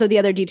 Also, the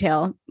other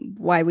detail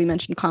why we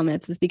mentioned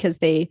comets is because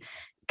they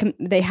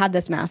had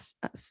this mass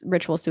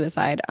ritual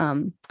suicide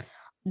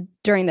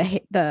during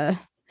the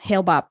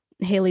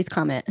Halley's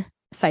Comet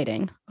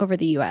sighting over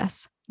the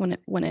US when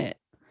it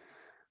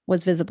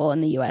was visible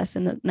in the US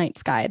in the night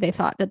sky. They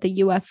thought that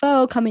the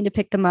UFO coming to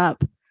pick them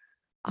up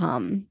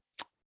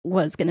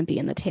was going to be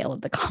in the tail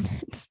of the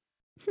comet.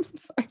 I'm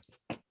sorry.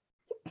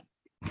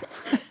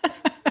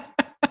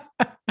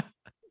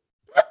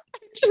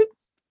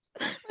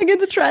 Like,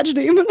 it's a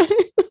tragedy, but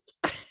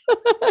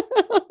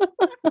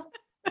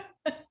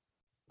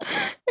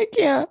I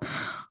can't.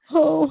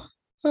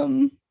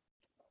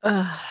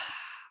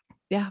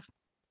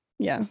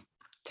 Yeah.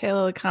 Tail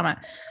of the comet.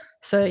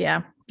 So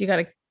yeah, you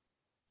gotta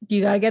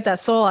get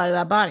that soul out of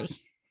that body.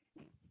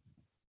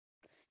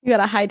 You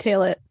gotta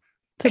hightail it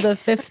to the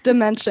fifth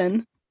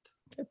dimension.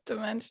 Fifth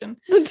dimension.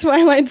 The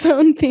Twilight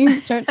Zone theme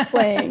starts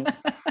playing.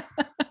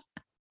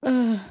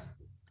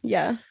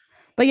 Yeah.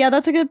 But yeah,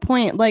 that's a good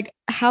point. Like,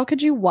 how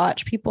could you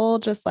watch people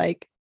just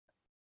like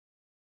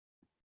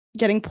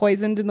getting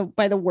poisoned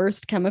by the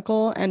worst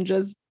chemical and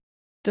just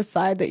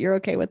decide that you're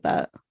okay with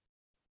that?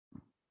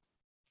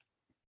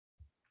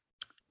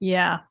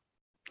 Yeah.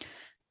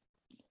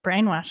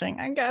 Brainwashing,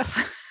 I guess.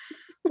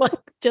 Like,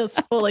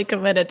 just fully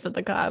committed to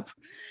the cause.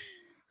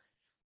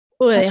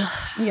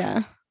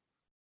 Yeah.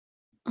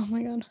 Oh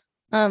my God.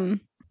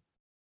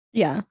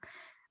 Yeah.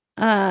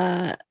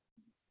 And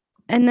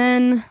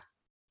then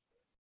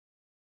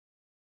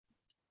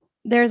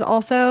there's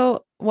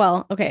also,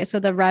 well, okay, so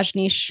the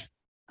Rajneesh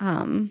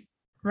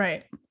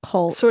right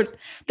cult.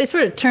 They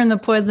sort of turn the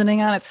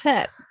poisoning on its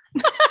head.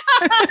 Yeah,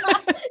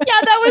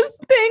 that was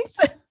thanks.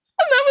 That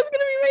was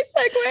gonna be my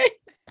segue.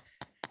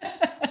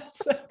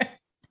 Sorry.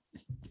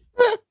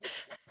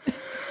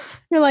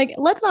 You're like,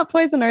 let's not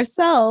poison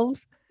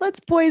ourselves.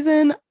 Let's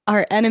poison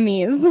our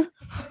enemies.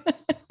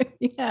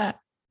 Yeah.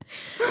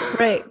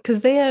 Right. Because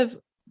they have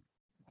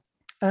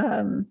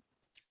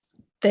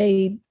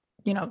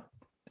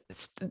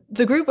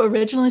the group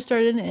originally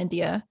started in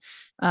India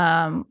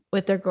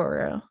with their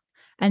guru,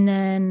 and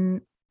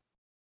then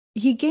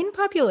he gained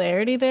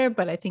popularity there,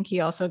 but I think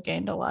he also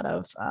gained a lot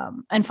of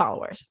and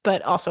followers,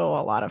 but also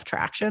a lot of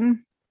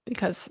traction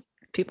because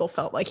people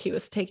felt like he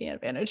was taking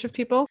advantage of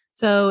people.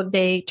 So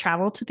they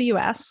traveled to the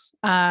US,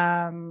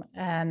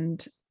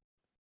 and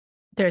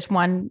there's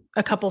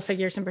a couple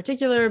figures in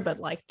particular, but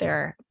like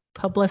their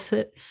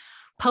publicist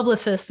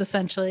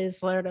essentially is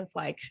sort of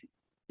like,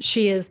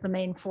 she is the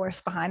main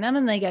force behind them,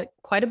 and they get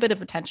quite a bit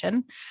of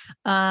attention.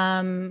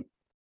 And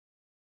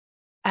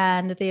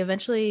they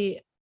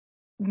eventually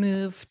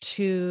move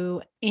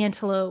to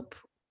Antelope,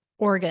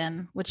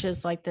 Oregon, which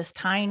is like this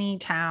tiny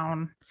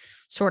town,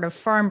 sort of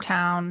farm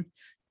town.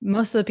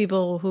 Most of the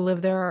people who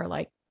live there are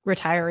like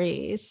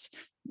retirees,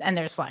 and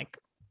there's like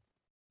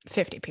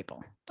 50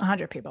 people,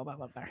 100 people that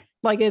live there.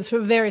 Like it's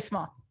very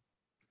small,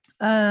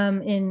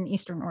 in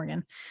Eastern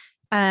Oregon.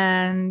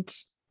 And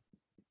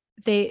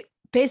they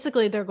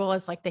basically, their goal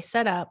is like, they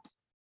set up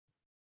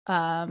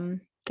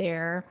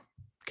their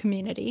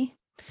community,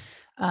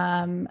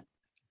 and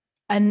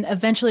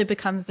eventually it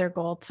becomes their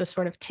goal to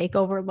sort of take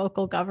over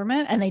local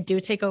government. And they do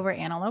take over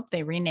Antelope.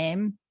 They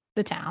rename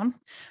the town,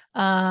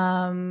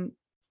 and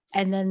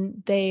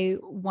then they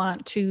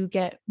want to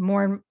get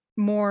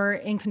more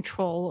in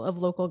control of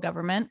local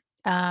government,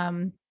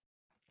 and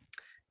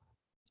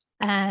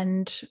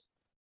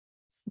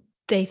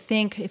they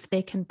think if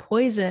they can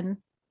poison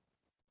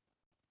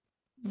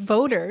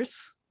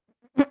voters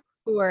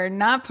who are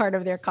not part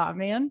of their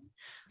commune,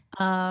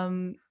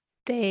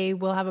 they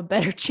will have a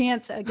better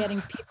chance at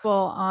getting people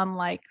on,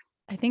 like,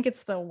 I think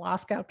it's the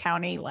Wasco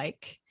County,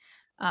 like,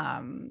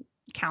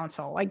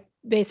 council, like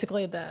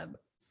basically the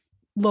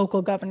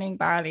local governing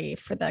body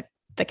for the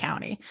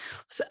county.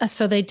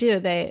 So they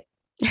buy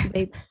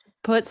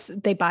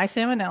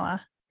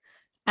salmonella,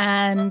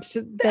 and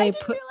they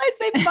realize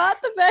they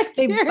bought the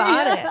bacteria. They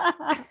bought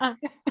it,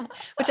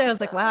 which I was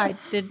like, wow, I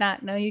did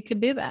not know you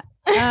could do that.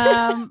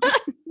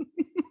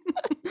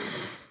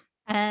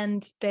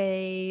 And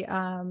they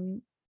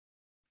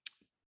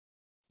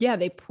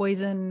they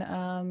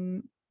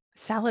poison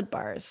salad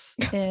bars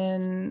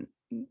in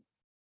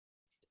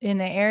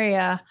the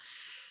area,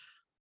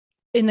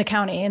 in the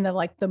county, in the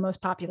like the most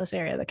populous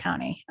area of the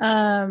county.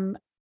 And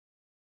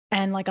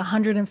like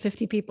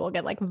 150 people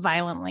get like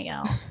violently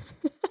ill.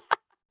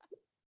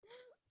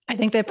 I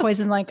think they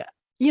poison like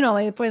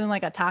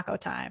a Taco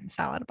Time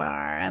salad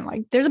bar, and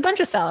like there's a bunch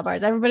of salad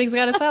bars. Everybody's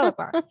got a salad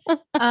bar.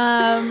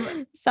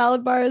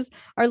 Salad bars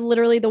are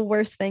literally the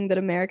worst thing that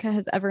America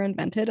has ever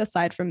invented,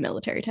 aside from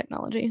military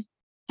technology.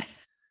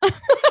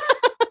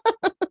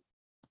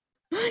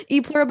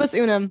 E pluribus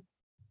unum.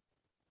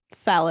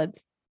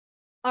 Salads.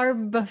 Are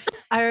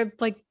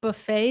like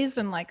buffets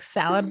and like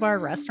salad bar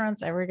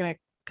restaurants ever gonna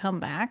come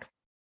back?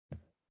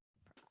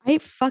 I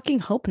fucking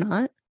hope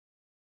not.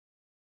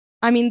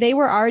 I mean, they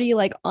were already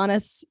like on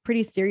a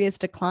pretty serious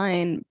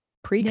decline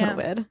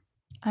pre-COVID. Yeah,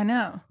 I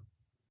know.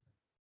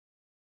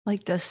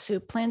 Like, does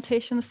Soup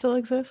Plantation still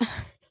exist?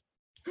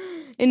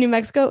 In New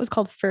Mexico, it was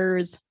called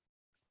Furs.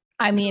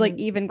 I mean, like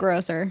even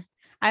grosser.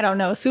 I don't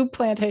know. Soup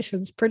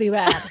Plantation's pretty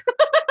bad.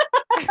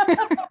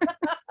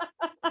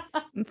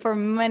 For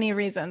many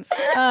reasons.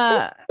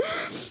 And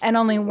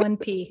only one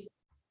P.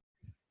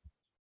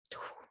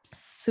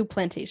 Soup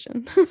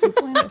Plantation. Soup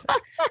Plantation.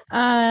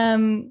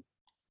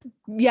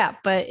 Yeah,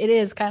 but it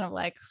is kind of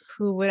like,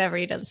 who would ever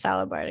eat a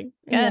salad bar again?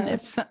 Yeah.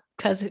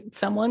 Because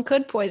someone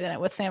could poison it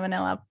with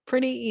salmonella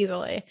pretty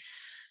easily.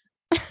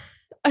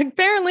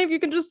 Apparently, if you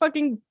can just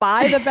fucking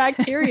buy the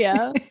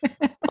bacteria.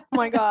 Oh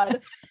my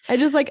god. I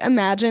just like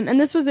imagine, and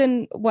this was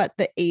in what,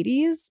 the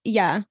 80s?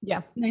 Yeah.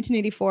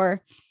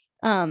 1984.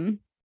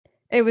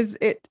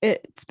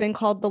 It's been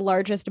called the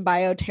largest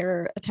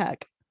bioterror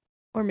attack,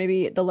 or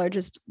maybe the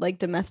largest like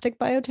domestic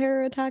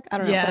bioterror attack. I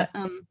don't know. Yeah.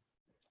 But,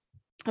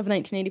 of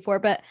 1984.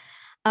 But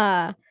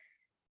I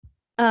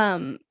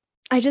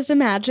just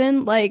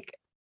imagine like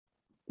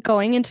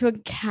going into a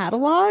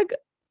catalog,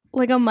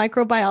 like a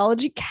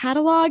microbiology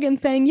catalog, and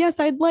saying, yes,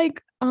 I'd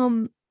like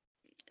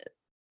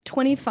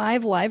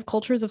 25 live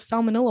cultures of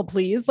salmonella,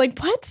 please. Like,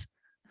 what?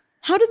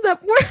 How does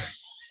that work?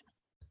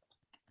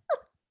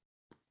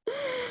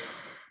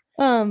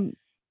 Oh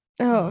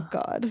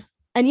god.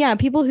 And yeah,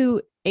 people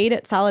who ate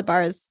at salad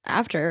bars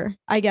after,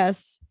 I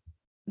guess,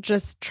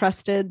 just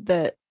trusted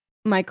that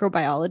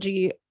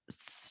microbiology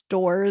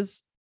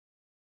stores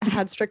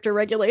had stricter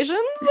regulations.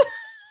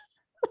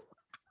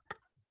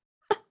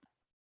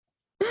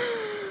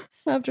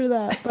 After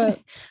that. But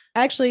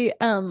actually,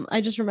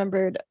 I just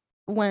remembered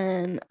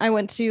when I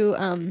went to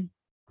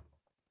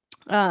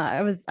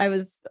I was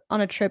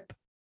on a trip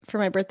for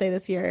my birthday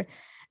this year,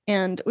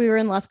 and we were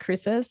in Las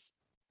Cruces,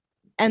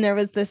 and there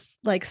was this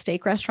like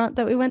steak restaurant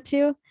that we went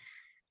to,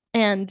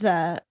 and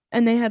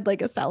they had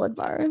like a salad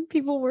bar.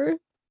 People were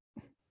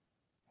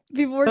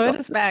going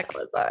to back.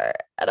 Salad bar,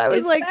 and I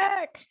was like,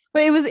 back.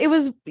 But it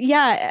was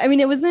yeah. I mean,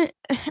 it wasn't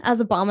as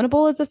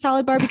abominable as a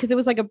salad bar because it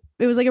was like a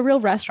real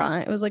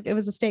restaurant. It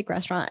was a steak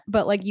restaurant,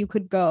 but like you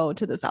could go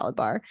to the salad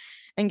bar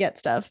and get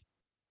stuff.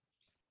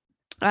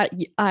 I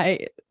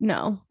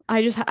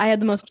had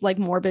the most like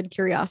morbid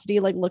curiosity,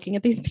 like looking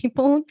at these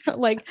people,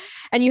 like,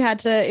 and you had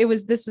to.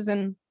 This was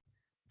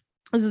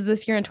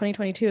this year in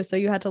 2022, so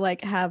you had to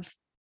like have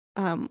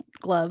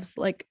gloves,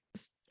 like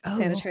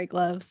sanitary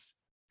gloves.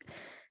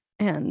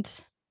 And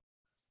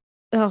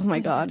oh my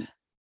God.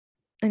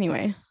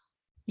 Anyway.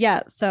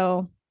 Yeah,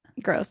 so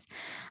gross.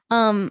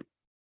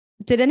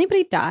 Did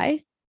anybody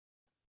die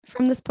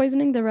from this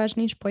poisoning, the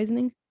Rajneesh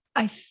poisoning?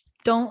 I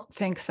don't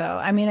think so.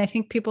 I mean, I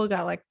think people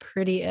got like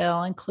pretty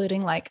ill,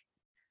 including like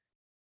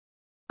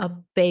a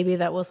baby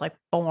that was like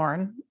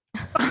born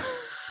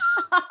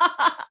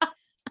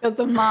because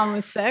the mom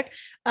was sick.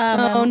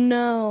 Oh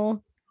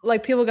no.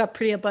 Like people got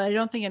pretty ill, but I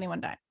don't think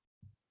anyone died.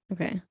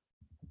 Okay.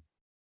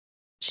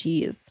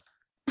 Jeez.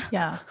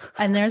 Yeah.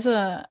 And there's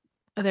a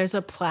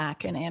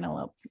plaque in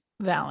Antelope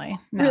Valley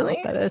now, really?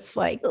 that it's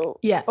like,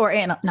 yeah, or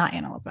not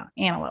Antelope Valley,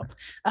 Antelope,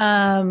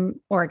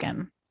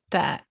 Oregon,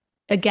 that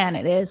again,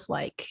 it is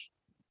like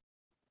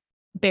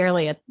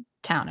barely a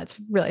town. It's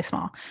really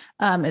small.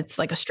 It's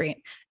like a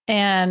street.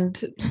 And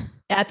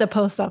at the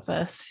post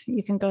office,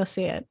 you can go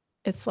see it.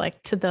 It's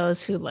like to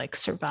those who like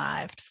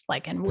survived,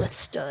 like, and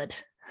withstood.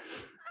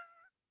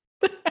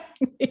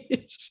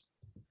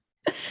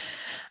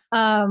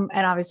 And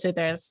obviously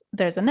there's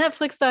a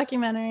Netflix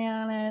documentary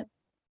on it,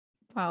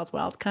 Wild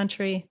Wild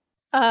Country.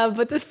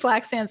 But this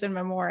plaque stands in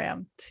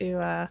memoriam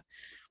to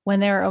when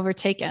they were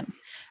overtaken.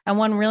 And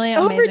one really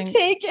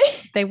amazing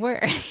they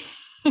were.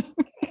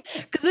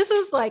 Because this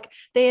was like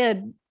they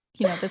had,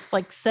 you know, this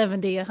like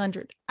 70,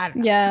 100, I don't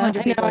know,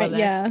 200 people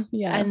there.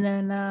 Yeah. And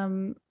then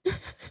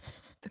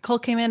the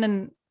cult came in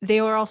and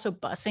they were also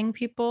busing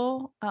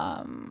people,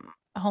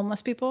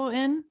 homeless people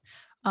in,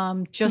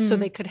 just so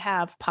they could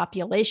have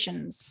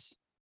populations,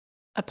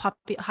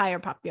 higher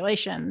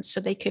population, so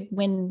they could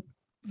win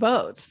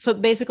votes. So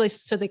basically,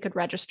 so they could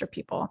register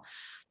people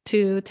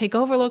to take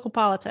over local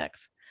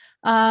politics.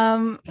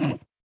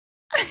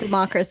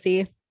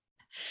 Democracy.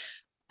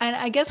 And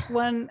I guess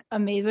one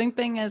amazing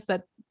thing is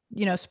that,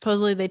 you know,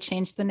 supposedly they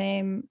changed the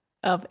name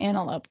of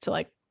Antelope to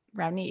like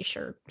Rajneesh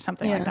or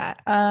something like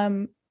that.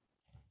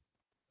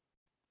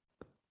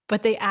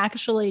 But they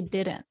actually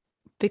didn't,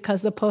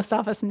 because the post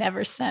office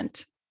never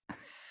sent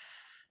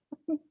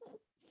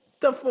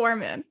the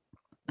form in.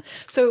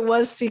 So it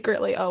was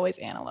secretly always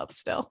Antelope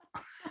still.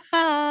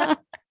 But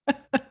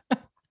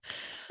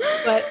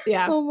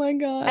yeah. Oh my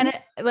God. And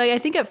I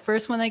think at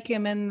first when they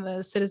came in,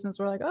 the citizens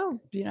were like,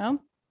 oh, you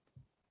know,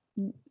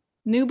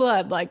 new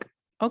blood. Like,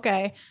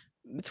 okay,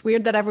 it's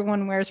weird that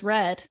everyone wears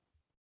red.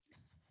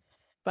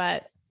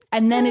 But,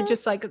 and then it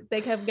just like,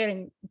 they kept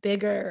getting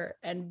bigger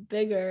and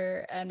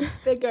bigger and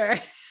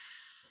bigger.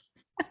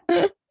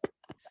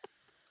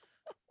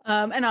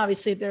 And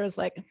obviously there was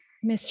like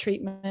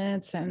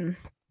mistreatments and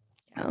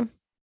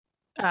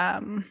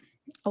a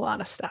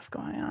lot of stuff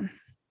going on.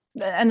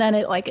 And then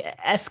it like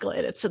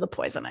escalated to the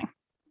poisoning.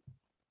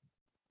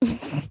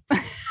 To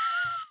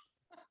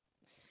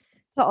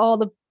all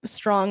the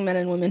strong men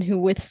and women who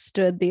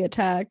withstood the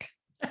attack.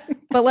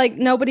 But like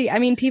nobody, I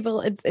mean,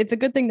 people, it's a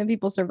good thing that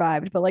people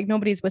survived, but like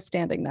nobody's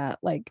withstanding that.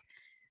 Like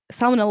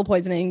salmonella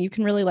poisoning, you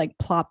can really like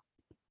plop.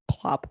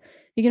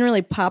 You can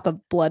really pop a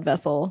blood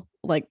vessel,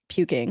 like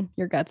puking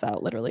your guts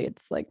out. Literally,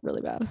 it's like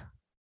really bad.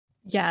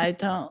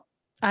 Yeah,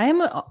 I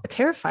am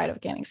terrified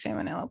of getting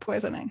salmonella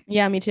poisoning.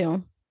 Yeah, me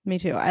too.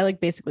 I like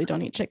basically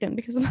don't eat chicken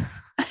because of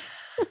that.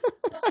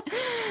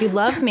 You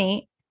love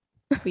meat,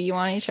 but you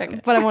want to eat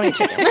chicken. But I won't eat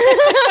chicken.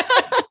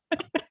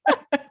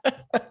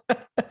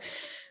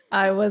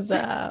 I was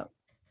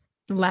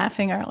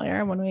laughing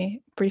earlier when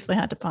we briefly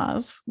had to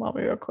pause while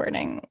we were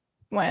recording,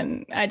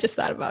 when I just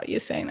thought about you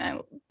saying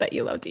that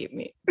you love to eat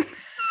meat.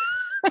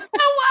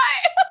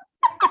 Why?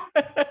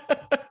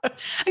 I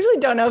actually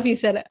don't know if you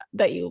said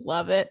that you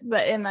love it,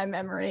 but in my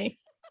memory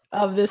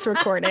of this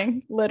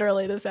recording,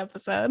 literally this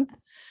episode,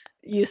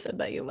 you said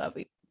that you love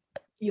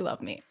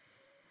meat.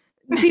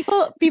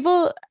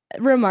 People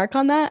remark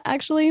on that,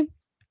 actually.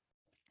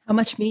 How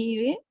much meat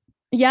you eat?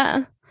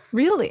 Yeah.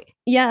 Really?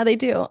 Yeah, they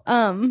do.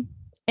 And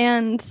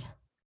one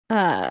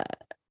time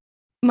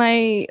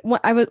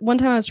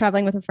I was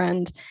traveling with a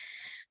friend.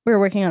 We were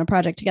working on a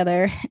project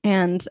together,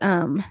 and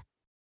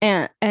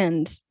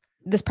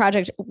this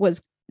project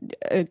was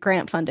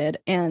grant funded,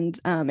 and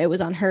it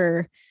was on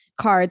her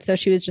card. So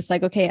she was just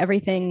like, okay,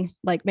 everything,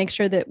 like, make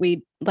sure that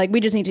we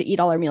just need to eat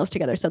all our meals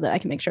together so that I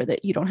can make sure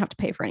that you don't have to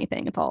pay for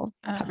anything. It's all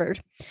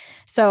covered.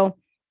 So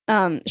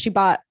she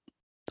bought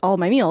all of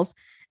my meals,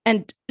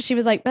 and she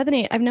was like,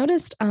 Bethany, I've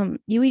noticed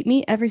you eat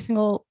meat every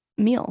single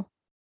meal.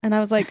 And I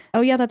was like,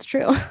 oh yeah, that's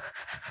true.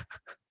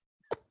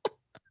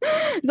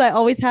 Because I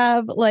always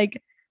have,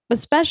 like,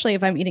 especially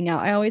if I'm eating out,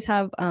 I always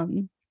have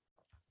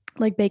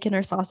like bacon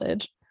or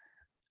sausage.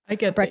 I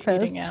get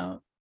breakfast eating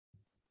out.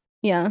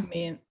 Yeah. I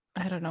mean,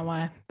 I don't know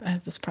why.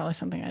 That's probably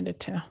something I did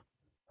too.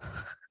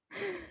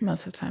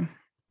 Most of the time.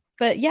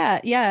 But yeah,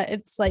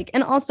 it's like,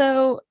 and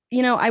also,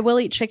 you know, I will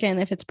eat chicken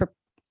if it's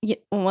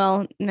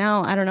well,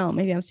 now I don't know,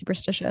 maybe I'm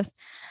superstitious.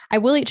 I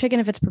will eat chicken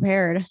if it's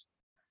prepared,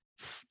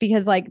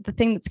 because like the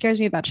thing that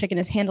scares me about chicken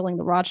is handling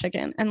the raw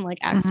chicken and like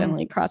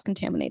accidentally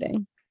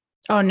cross-contaminating.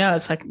 Oh no,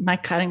 it's like my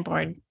cutting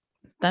board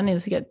that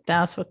needs to get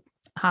doused with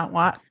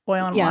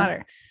boiling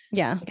water.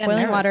 Yeah,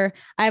 boiling water.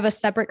 I have a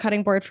separate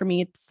cutting board for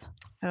meats.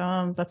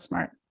 That's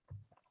smart.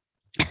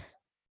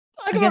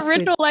 Talk about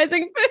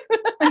ritualizing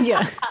food.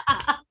 Yeah.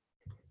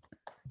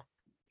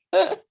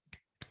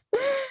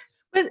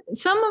 But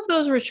some of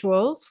those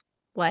rituals,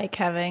 like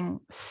having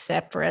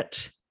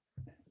separate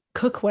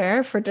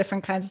cookware for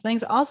different kinds of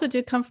things, also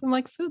do come from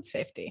like food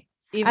safety,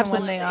 even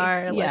Absolutely. when they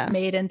are like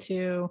made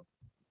into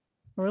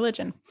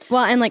religion.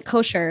 Well, and like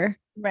kosher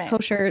Right.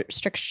 Kosher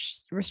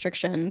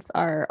restrictions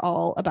are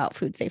all about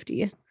food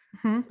safety.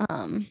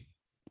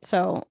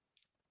 So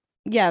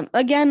yeah,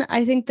 again,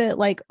 I think that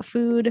like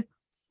food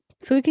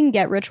can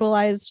get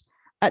ritualized.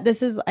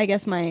 This is, I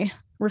guess, my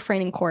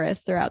refraining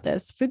chorus throughout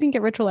this. Food can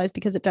get ritualized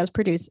because it does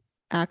produce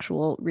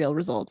actual real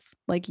results.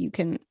 Like you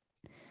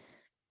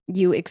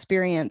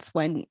experience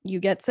when you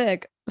get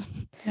sick,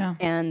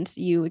 and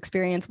you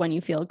experience when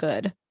you feel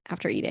good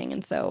after eating,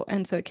 and so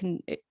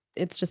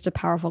it's just a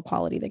powerful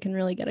quality that can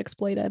really get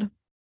exploited.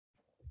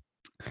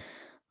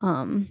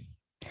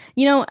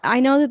 I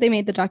know that they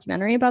made the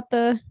documentary about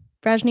the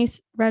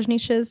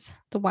Rajneesh's,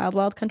 the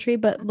Wild Country,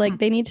 but like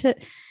they need to,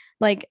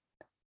 like,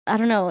 I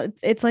don't know,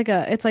 it's like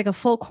a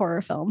folk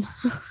horror film.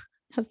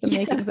 Has the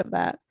makings of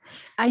that.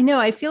 I know.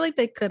 I feel like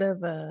they could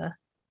have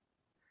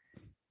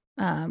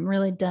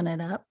really done it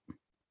up.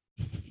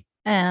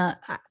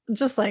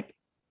 Just like,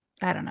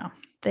 I don't know,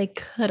 they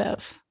could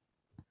have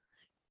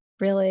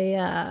really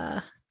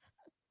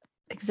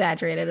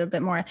exaggerated a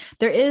bit more.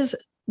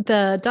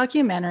 The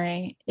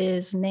documentary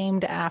is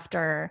named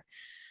after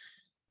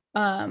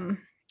a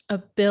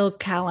Bill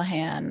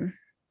Callahan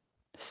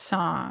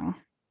song,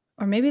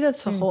 or maybe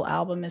that's the whole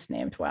album is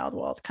named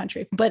Wild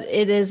Country, but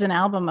it is an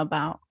album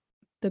about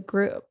the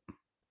group,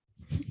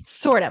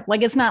 sort of.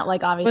 Like, it's not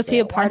like obviously. Was he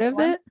a part of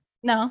it?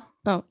 No.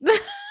 Oh.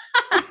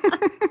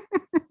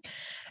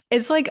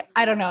 It's like,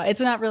 I don't know,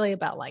 it's not really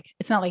about like,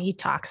 it's not like he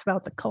talks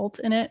about the cult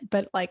in it,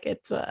 but like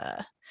it's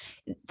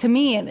to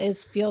me it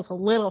feels a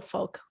little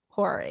folk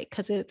horror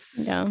because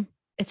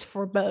it's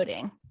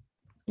foreboding.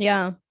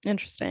 Yeah,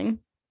 interesting.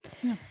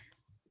 Yeah.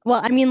 Well,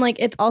 I mean, like,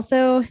 it's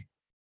also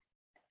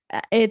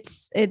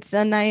it's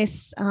a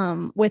nice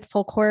with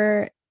folk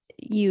horror,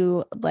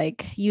 you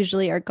like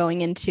usually are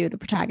going into, the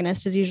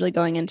protagonist is usually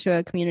going into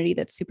a community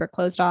that's super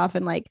closed off,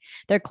 and like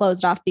they're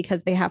closed off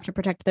because they have to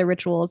protect their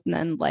rituals, and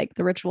then like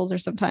the rituals are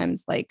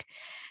sometimes like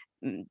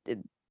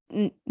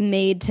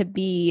made to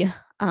be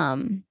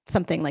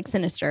something like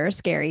sinister or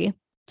scary,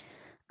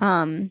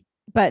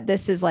 but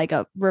this is like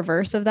a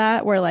reverse of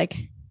that, where like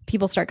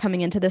people start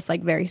coming into this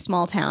like very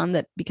small town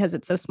that, because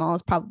it's so small,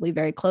 is probably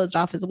very closed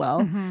off as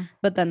well.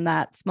 But then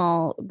that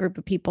small group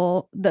of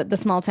people, the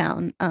small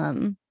town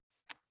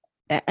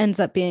ends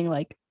up being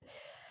like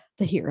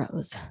the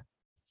heroes.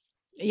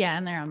 Yeah,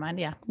 in their own mind.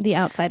 Yeah. The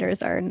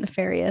outsiders are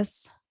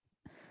nefarious.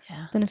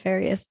 Yeah. The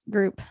nefarious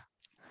group.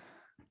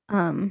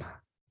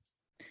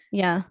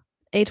 Yeah.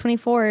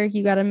 A24,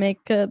 you got to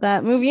make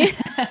that movie.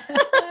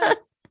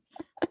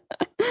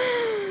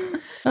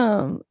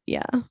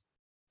 Yeah.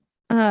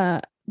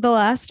 The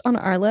last on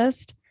our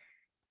list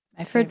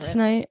for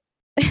tonight.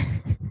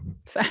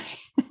 Sorry.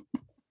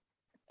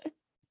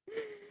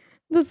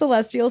 The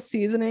Celestial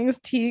Seasonings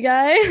tea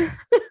guy.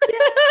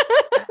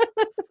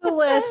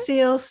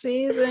 Celestial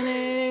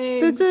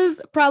Seasonings. This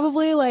is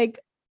probably like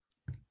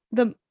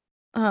the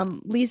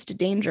least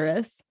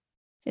dangerous.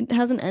 It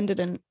hasn't ended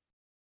in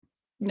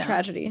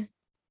tragedy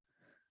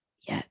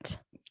yet.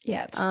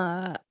 Yeah.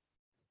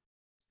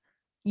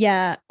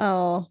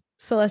 Oh,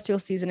 Celestial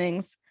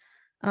Seasonings.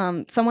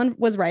 Someone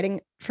was writing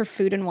for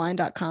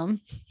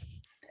foodandwine.com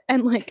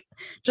and like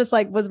just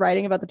like was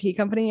writing about the tea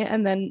company,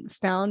 and then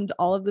found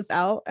all of this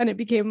out, and it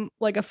became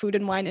like a Food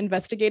and Wine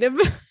investigative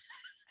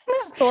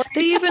story.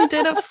 They even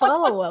did a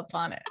follow-up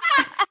on it.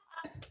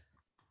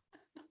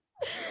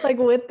 Like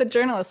with the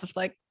journalist, of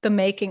like the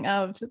making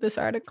of this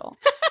article.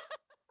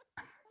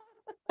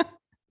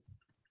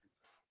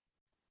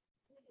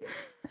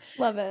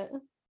 Love it.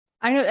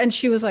 I know. And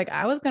she was like,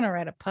 I was going to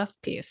write a puff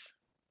piece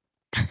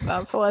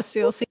about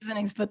Celestial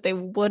Seasonings, but they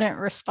wouldn't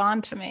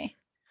respond to me.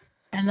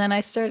 And then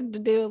I started to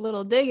do a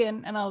little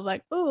digging, and I was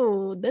like,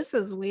 ooh, this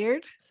is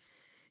weird.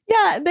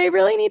 Yeah, they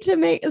really need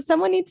to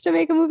someone needs to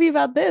make a movie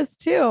about this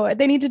too.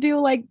 They need to do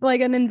like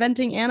an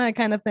Inventing Anna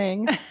kind of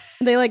thing.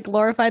 They like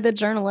glorify the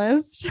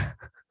journalist.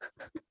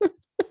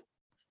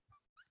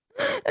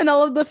 And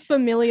all of the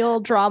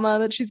familial drama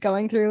that she's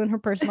going through in her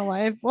personal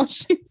life while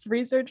she's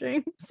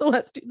researching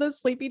the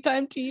sleepy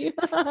time tea.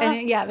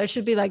 And yeah, there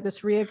should be like this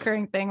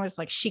reoccurring thing where it's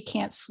like she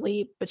can't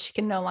sleep, but she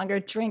can no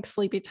longer drink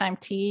sleepy time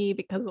tea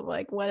because of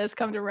like what has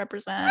come to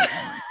represent.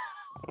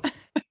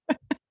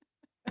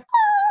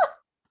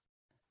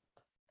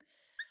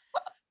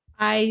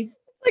 Like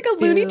a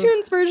Looney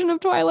Tunes version of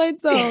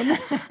Twilight Zone.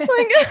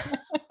 Like,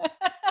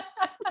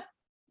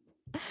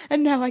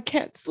 and now I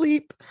can't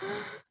sleep.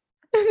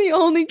 And the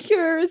only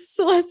cure is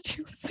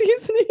Celestial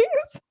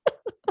Seasonings.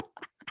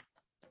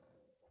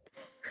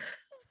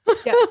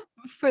 Yeah.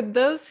 For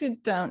those who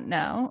don't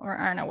know or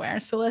aren't aware,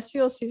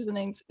 Celestial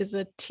Seasonings is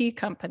a tea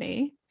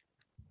company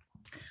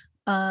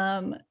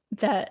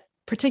that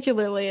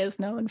particularly is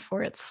known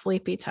for its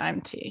sleepy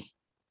time tea.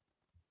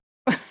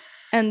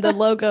 And the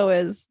logo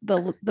is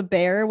the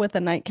bear with a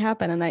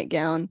nightcap and a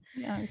nightgown.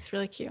 Yeah, it's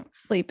really cute.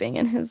 Sleeping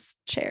in his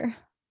chair.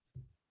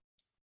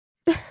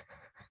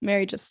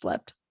 Mary just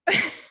slept.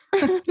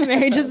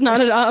 Mary just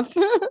nodded off.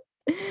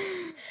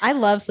 I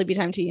love sleepy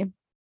time tea.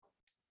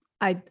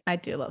 I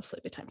do love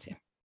sleepy time tea.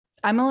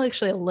 I'm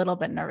actually a little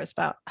bit nervous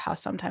about how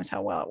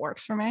well it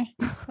works for me.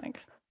 Like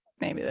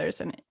maybe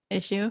there's an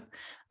issue.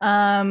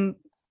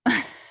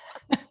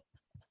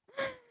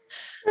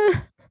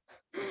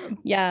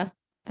 Yeah,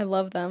 I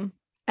love them.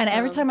 And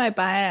every time I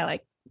buy it,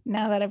 like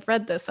now that I've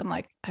read this, I'm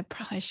like, I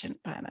probably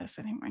shouldn't buy this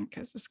anymore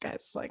because this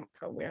guy's like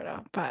a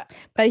weirdo.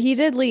 But he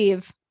did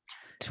leave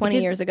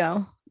 20 years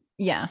ago.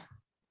 Yeah.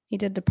 He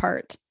did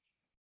depart.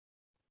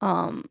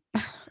 Or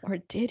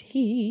did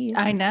he?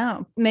 I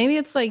know. Maybe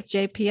it's like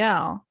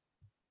JPL.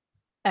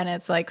 And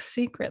it's like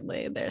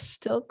secretly there's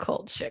still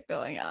cult shit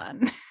going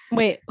on.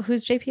 Wait,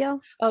 who's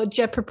JPL? Oh,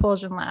 Jet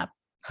Propulsion Lab,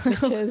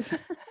 which is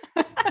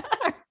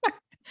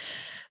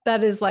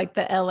that is like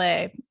the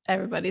LA.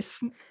 Everybody's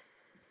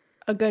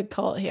a good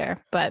cult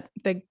here, but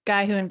the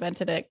guy who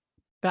invented it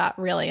got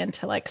really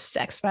into like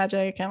sex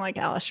magic and like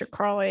Aleister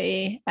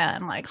Crowley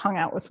and like hung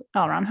out with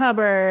L. Ron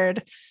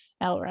Hubbard.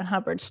 L. Ron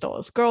Hubbard stole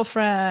his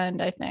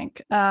girlfriend, I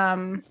think.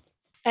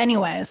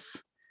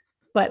 Anyways,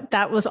 but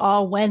that was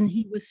all when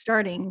he was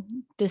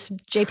starting this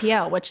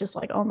JPL, which is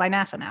like owned by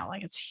NASA now.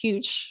 Like it's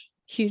huge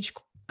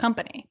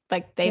company.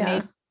 Like they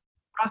made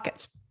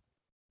rockets.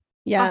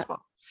 Yeah. Possible.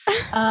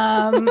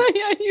 Yeah,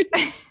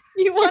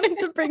 you wanted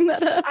to bring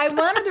that up. I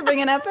wanted to bring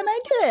it up and I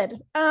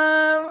did.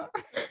 I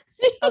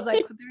was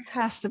like, there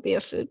has to be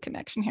a food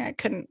connection here. I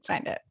couldn't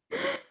find it.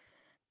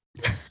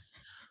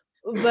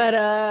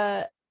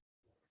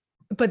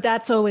 But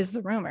that's always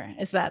the rumor,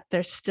 is that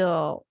there's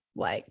still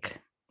like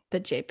the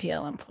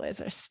JPL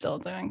employees are still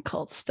doing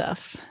cult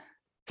stuff,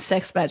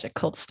 sex magic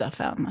cult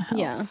stuff out in the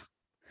house.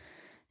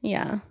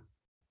 Yeah.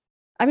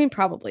 I mean,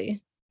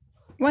 probably.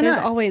 Why There's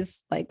not?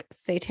 always like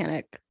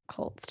satanic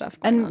cult stuff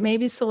going on. And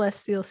maybe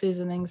Celestial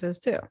Seasonings is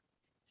too.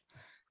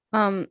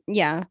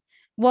 Yeah.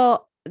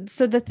 Well,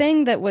 so the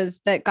thing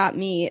that got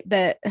me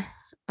that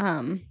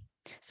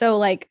so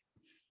like,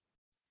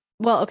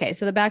 well, okay,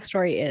 so the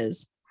backstory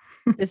is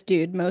this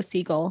dude, Mo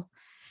Siegel,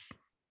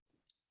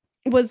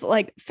 was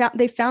like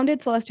they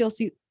founded Celestial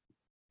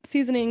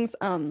Seasonings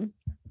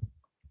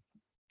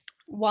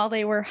while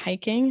they were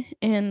hiking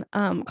in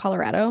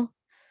Colorado or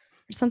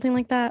something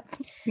like that.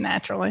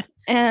 Naturally.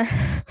 And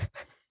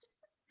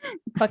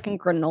fucking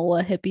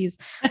granola hippies.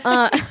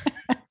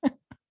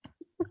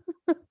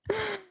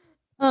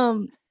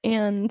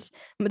 And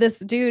this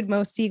dude,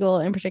 Mo Siegel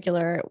in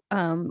particular,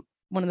 one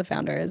of the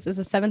founders, is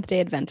a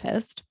Seventh-day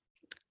Adventist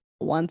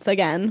once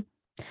again.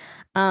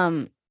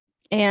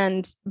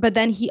 But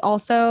then he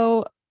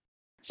also,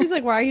 she's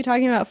like, why are you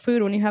talking about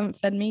food when you haven't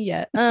fed me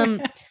yet?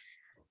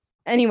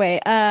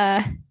 Anyway,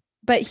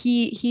 but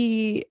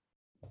he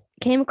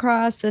came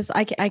across this,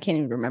 I can't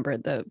even remember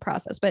the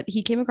process, but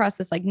he came across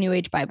this like New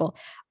Age Bible,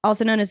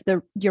 also known as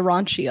the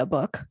Urantia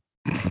book.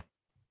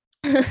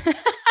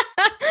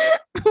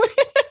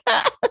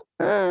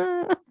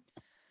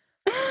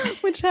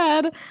 Which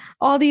had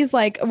all these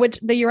which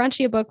the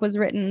Urantia book was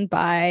written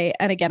by,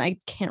 and again, I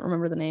can't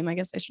remember the name. I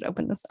guess I should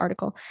open this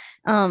article.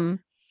 Written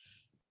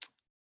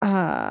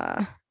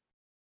by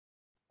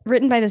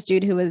this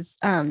dude who was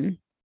a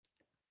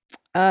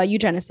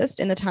eugenicist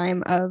in the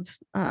time of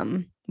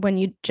when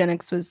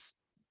eugenics was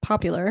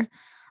popular.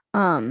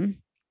 A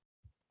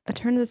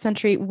turn of the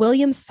century,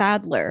 William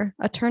Sadler,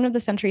 a turn of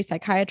the century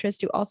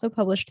psychiatrist who also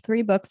published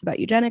 3 books about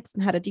eugenics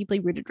and had a deeply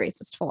rooted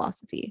racist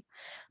philosophy.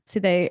 So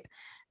they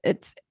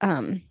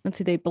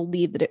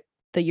believe that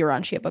the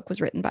Urantia book was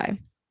written by.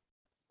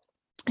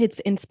 It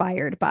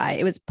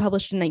was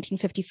published in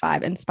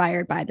 1955,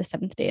 inspired by the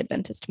Seventh-day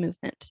Adventist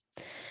movement.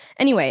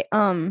 Anyway,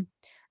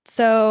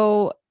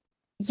 so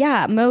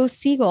yeah, Mo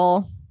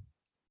Siegel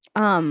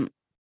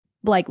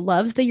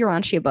loves the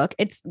Urantia book.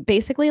 It's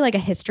basically like a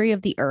history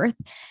of the earth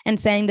and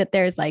saying that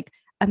there's like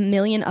a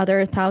million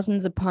other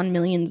thousands upon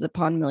millions,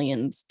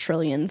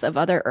 trillions of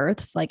other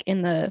earths like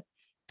in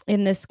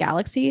this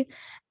galaxy.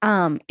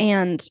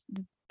 And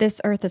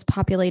this earth is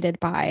populated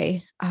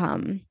by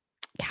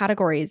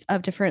categories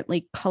of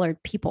differently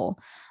colored people.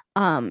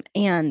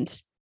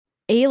 And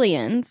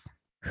aliens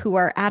who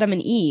are Adam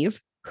and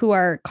Eve, who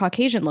are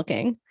Caucasian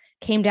looking,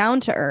 came down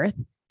to earth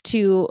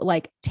to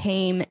like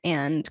tame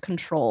and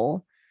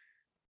control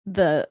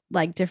the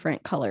like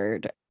different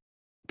colored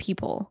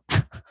people.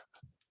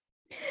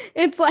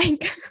 It's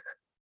like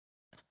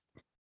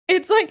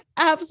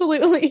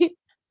absolutely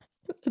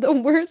the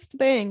worst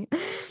thing.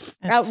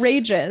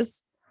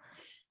 Outrageous.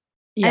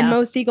 Yeah. And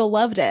Mo Siegel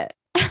loved it.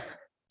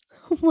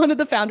 One of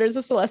the founders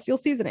of Celestial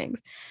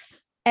Seasonings.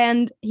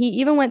 And he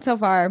even went so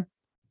far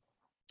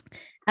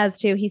as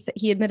to,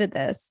 he admitted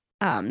this.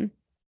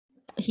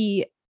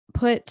 He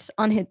published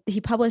on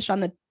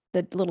the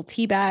little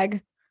tea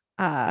bag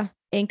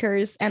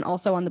anchors and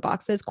also on the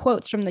boxes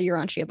quotes from the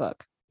Urantia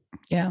book.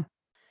 Yeah.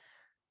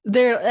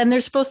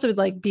 They're supposed to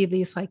like be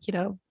these like,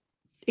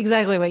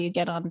 exactly what you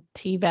get on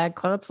teabag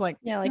quotes, like,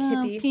 yeah, like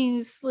hippie.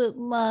 Peace,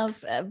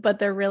 love, but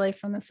they're really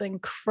from this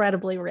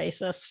incredibly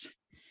racist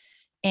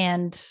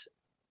and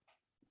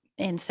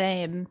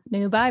insane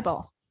new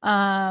Bible.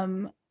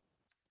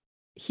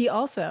 He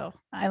also,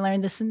 I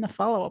learned this in the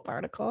follow-up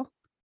article,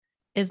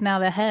 is now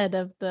the head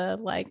of the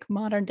like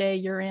modern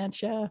day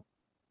Urantia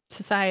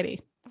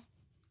Society,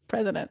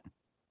 president.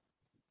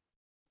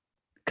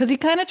 Because he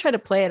kind of tried to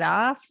play it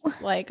off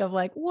like of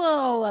like,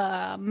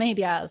 well,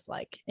 maybe I was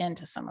like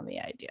into some of the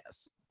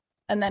ideas.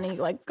 And then he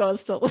like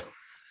goes to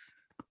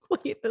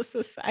lead the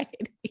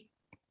society.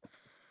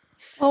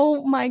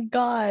 Oh my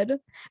God.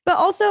 But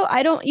also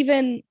I don't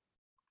even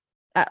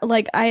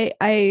like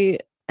I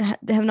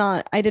have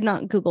not, I did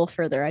not Google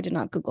further. I did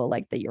not Google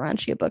like the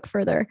Urantia book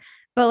further,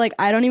 but like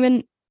I don't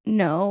even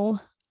know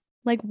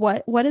like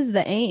what is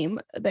the aim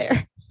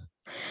there.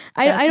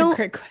 I don't. A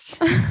great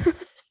question.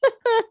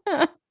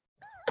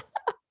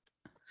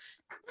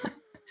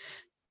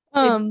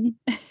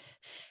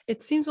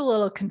 It seems a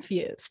little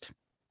confused,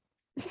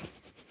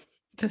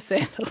 to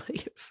say the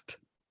least.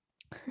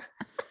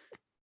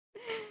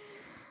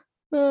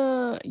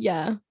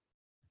 Yeah.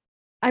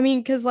 I mean,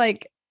 because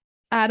like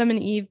Adam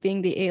and Eve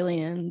being the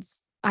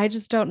aliens, I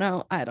just don't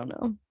know. I don't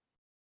know.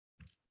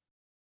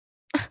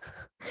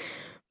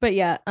 But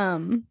yeah, I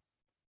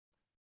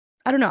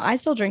don't know. I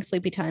still drink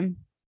Sleepy Time.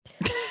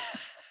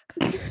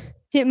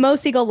 Mo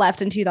Siegel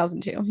left in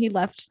 2002. He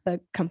left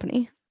the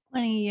company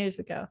 20 years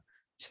ago.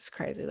 It's just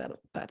crazy that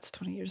that's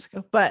 20 years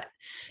ago. But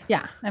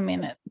yeah, I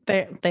mean,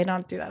 they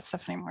don't do that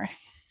stuff anymore.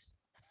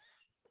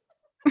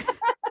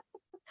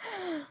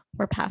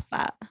 We're past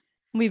that.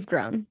 We've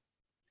grown.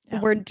 Yeah.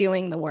 We're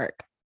doing the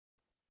work.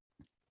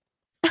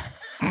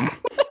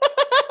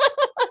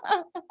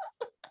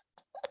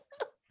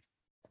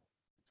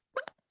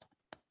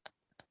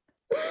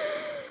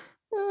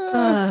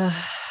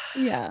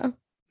 Yeah.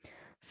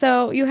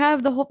 So you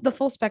have the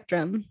full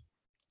spectrum.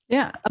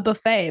 Yeah. A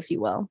buffet, if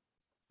you will.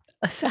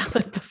 A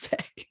salad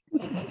buffet.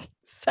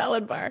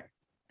 Salad bar.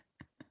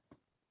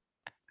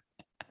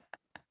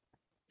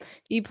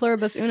 E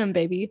pluribus unum,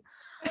 baby.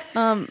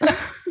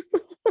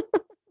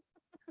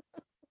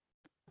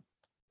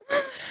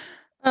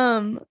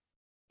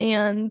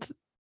 And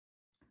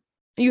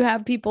you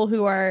have people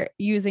who are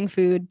using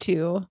food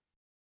to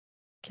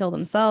kill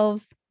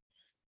themselves,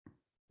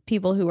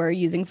 people who are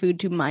using food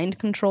to mind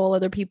control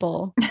other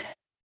people,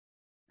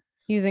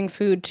 using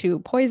food to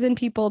poison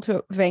people,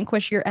 to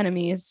vanquish your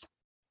enemies,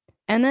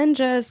 and then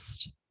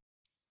just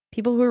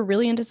people who are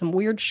really into some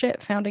weird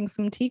shit founding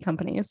some tea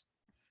companies.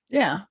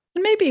 Yeah.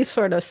 And maybe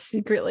sort of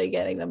secretly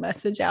getting the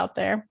message out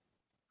there,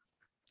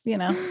 you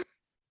know,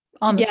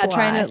 on the slide.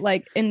 Trying to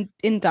like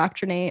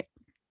indoctrinate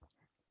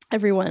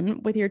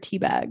everyone with your tea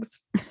bags.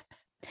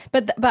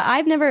 But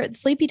I've never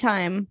Sleepy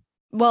Time.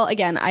 Well,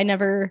 again, I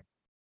don't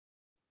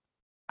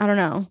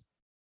know.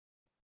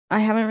 I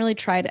haven't really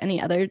tried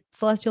any other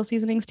Celestial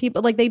Seasonings tea,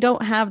 but like they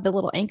don't have the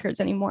little anchors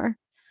anymore.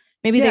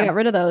 Maybe they got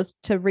rid of those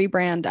to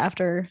rebrand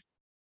after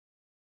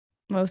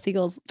Mo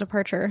Siegel's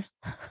departure.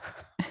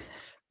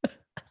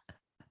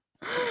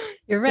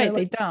 You're right.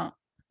 They don't.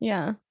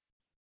 Yeah.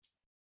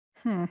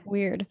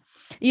 Weird.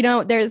 You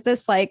know, there's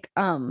this like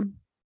there's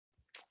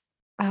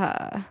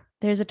a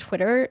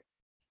Twitter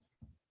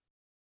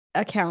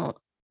account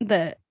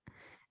that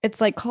it's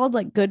like called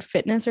like Good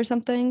Fitness or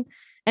something,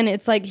 and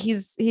it's like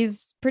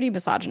he's pretty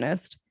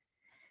misogynist,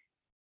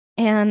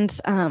 and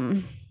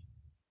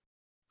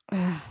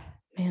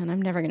man,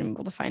 I'm never gonna be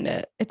able to find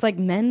it. It's like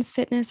Men's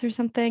Fitness or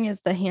something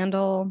is the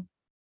handle.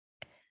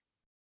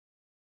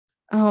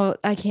 Oh,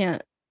 I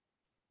can't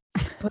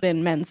put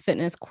in Men's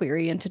Fitness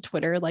query into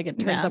Twitter like it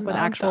turns up with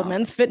actual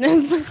Men's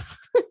Fitness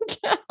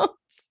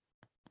accounts.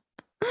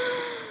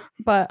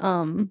 But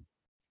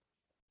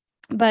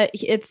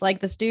it's like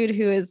this dude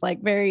who is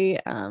like very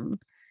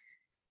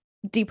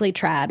deeply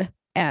trad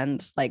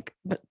and like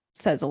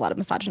says a lot of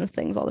misogynist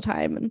things all the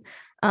time,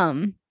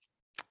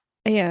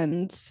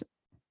 and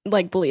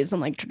like believes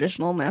in like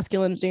traditional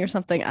masculinity or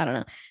something. I don't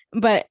know.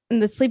 But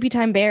the Sleepy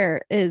Time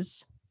Bear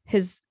is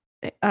his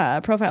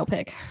profile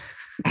pic.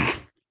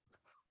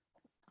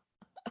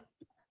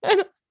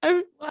 I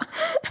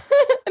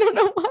don't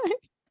know why.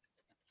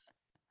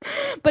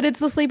 But it's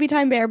the Sleepy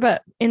Time Bear,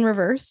 but in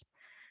reverse.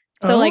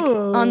 So like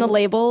on the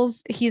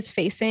labels, he's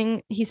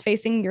facing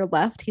your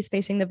left, he's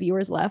facing the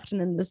viewer's left,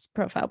 and in this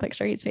profile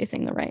picture, he's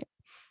facing the right.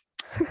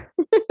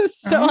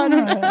 So I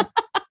don't know.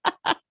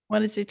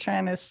 What is he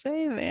trying to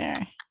say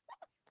there?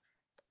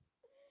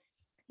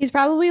 He's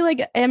probably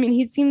like, I mean,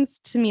 he seems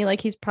to me like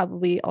he's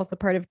probably also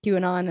part of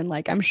QAnon, and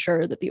like I'm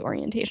sure that the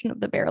orientation of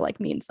the bear like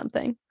means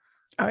something.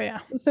 Oh yeah.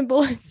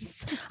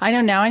 Symbolizes. I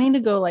know. Now I need to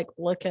go like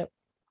look at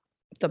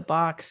the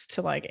box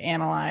to like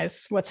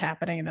analyze what's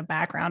happening in the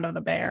background of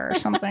the bear or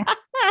something.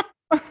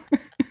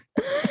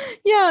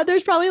 Yeah,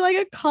 there's probably like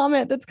a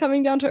comet that's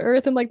coming down to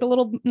Earth in like the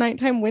little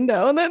nighttime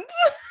window that's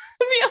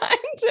behind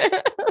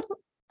it.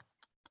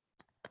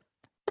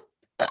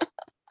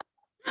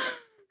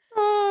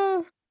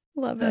 Oh,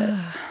 love it.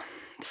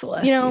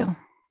 Celestial. You know,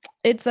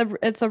 it's a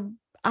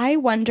I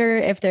wonder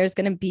if there's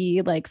going to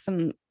be like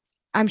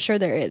I'm sure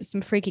there is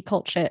some freaky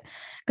cult shit,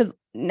 because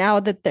now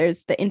that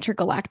there's the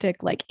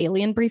intergalactic like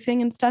alien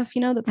briefing and stuff,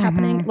 that's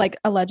happening, like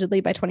allegedly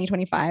by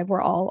 2025,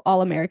 where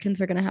all Americans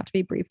are going to have to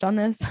be briefed on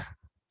this.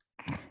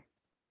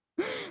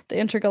 The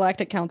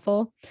Intergalactic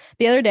Council.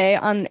 The other day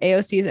on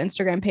AOC's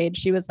Instagram page,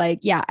 she was like,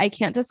 yeah, I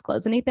can't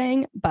disclose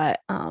anything, but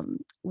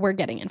we're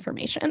getting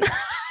information.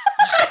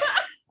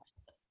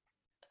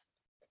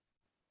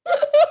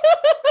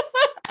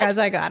 Guys,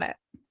 I got it.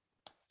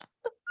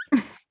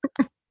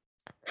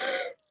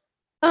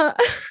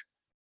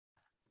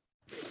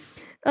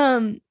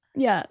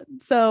 Yeah,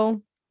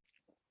 so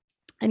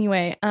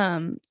anyway,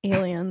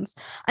 aliens,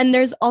 and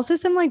there's also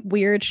some like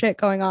weird shit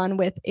going on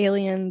with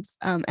aliens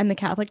and the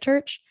Catholic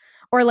Church,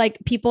 or like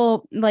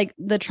people like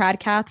the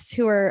Tradcaths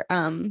who are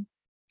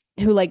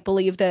who like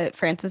believe that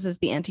Francis is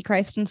the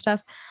Antichrist and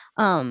stuff.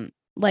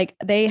 Like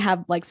they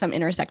have like some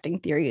intersecting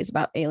theories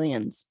about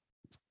aliens.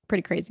 It's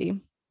pretty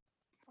crazy.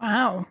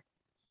 Wow.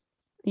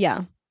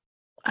 Yeah,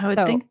 I would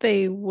think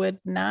they would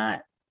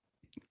not,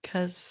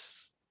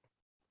 because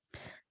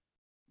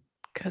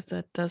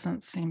it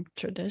doesn't seem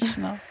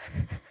traditional.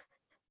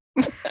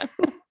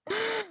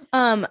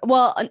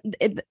 Well,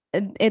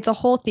 it's a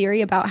whole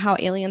theory about how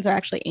aliens are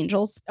actually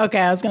angels. Okay,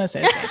 I was gonna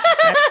say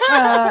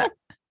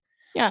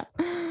yeah,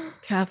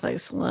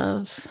 Catholics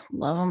love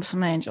them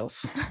some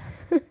angels.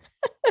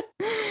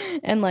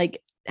 And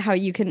like how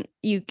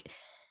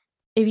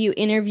if you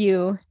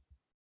interview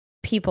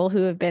people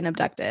who have been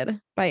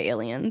abducted by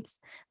aliens,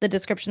 the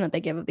description that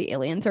they give of the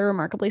aliens are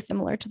remarkably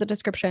similar to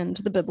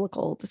the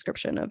biblical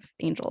description of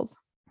angels.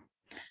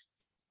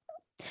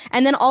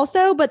 And then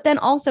also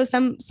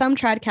some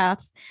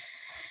Tradcaths,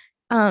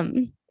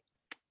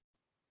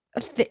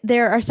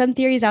 there are some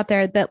theories out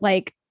there that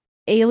like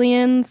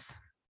aliens,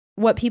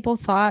 what people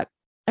thought,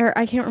 or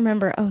I can't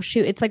remember. Oh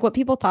shoot, it's like what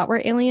people thought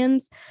were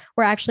aliens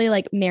were actually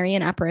like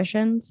Marian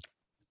apparitions,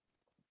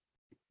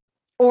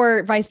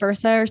 or vice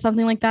versa, or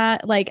something like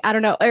that. Like, I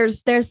don't know.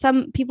 There's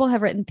some people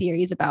have written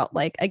theories about,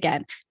 like,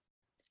 again,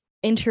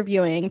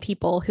 interviewing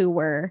people who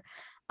were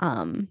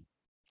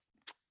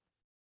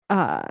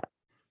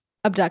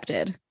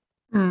abducted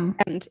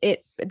and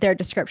their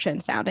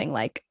description sounding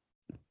like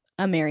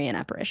a Marian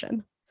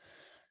apparition,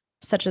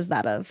 such as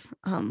that of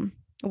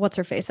what's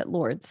her face at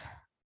Lourdes,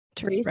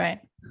 Therese.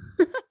 Right.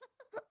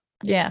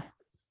 Yeah.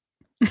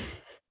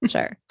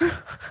 Sure.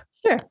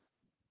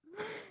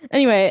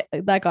 Anyway,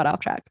 that got off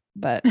track,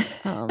 but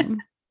I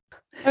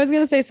was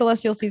gonna say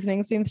Celestial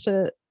Seasoning seem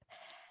to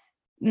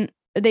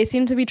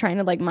be trying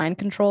to like mind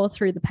control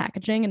through the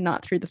packaging and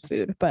not through the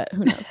food, but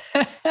who knows?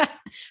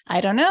 I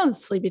don't know.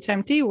 Sleepy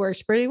time tea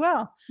works pretty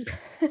well.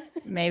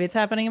 Maybe it's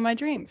happening in my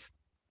dreams.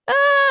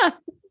 Oh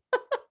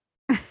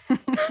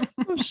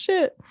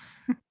shit.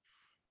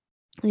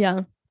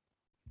 Yeah.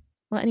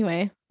 Well,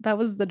 anyway, that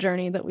was the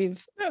journey that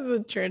was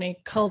the journey.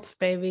 Cults,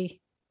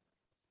 baby.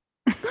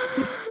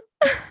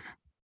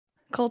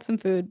 Cults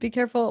and food. Be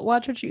careful.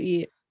 Watch what you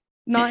eat.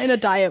 Not in a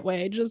diet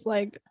way. Just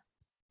like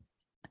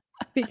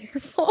be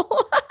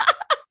careful.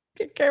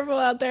 Be careful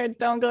out there.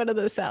 Don't go to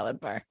the salad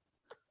bar.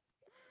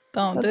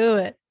 Don't do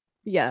it.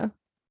 Yeah.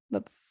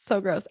 That's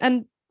so gross.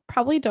 And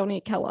probably don't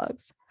eat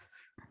Kellogg's.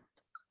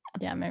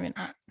 Yeah, maybe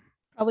not.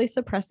 Probably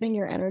suppressing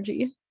your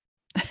energy.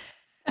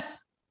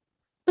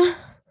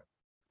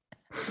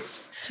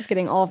 Just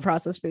getting all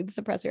processed foods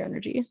suppress your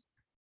energy.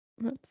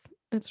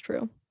 It's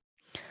true.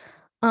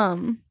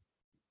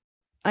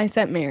 I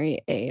sent Mary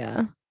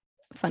a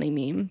funny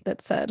meme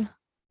that said,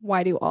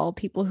 "Why do all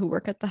people who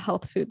work at the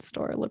health food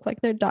store look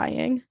like they're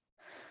dying?"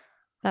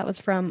 That was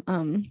from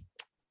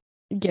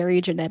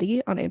Gary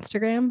Janetti on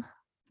Instagram.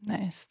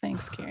 Nice.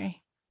 Thanks,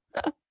 Gary.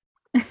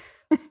 It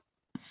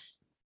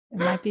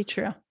might be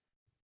true.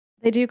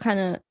 They do kind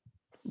of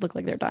look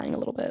like they're dying a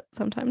little bit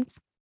sometimes.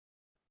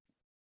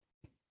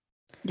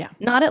 Yeah.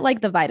 Not at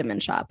like the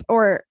vitamin shop,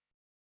 or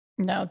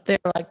no, they're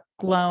like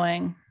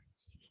glowing,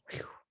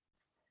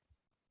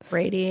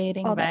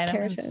 radiating all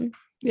vitamins. That keratin.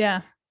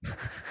 Yeah.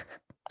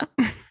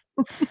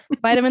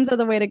 Vitamins are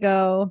the way to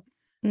go,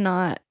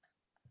 not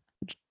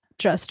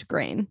just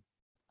grain.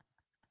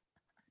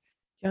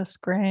 Just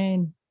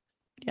grain.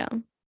 Yeah.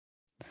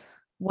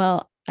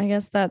 Well, I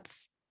guess that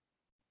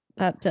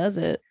does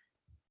it.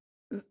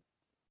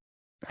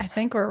 I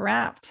think we're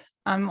wrapped.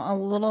 I'm a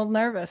little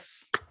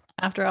nervous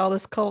after all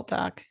this cult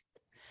talk.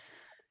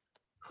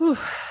 Whew.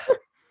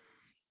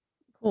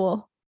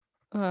 Cool.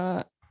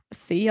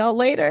 See y'all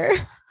later.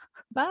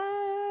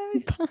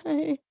 Bye.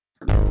 Bye.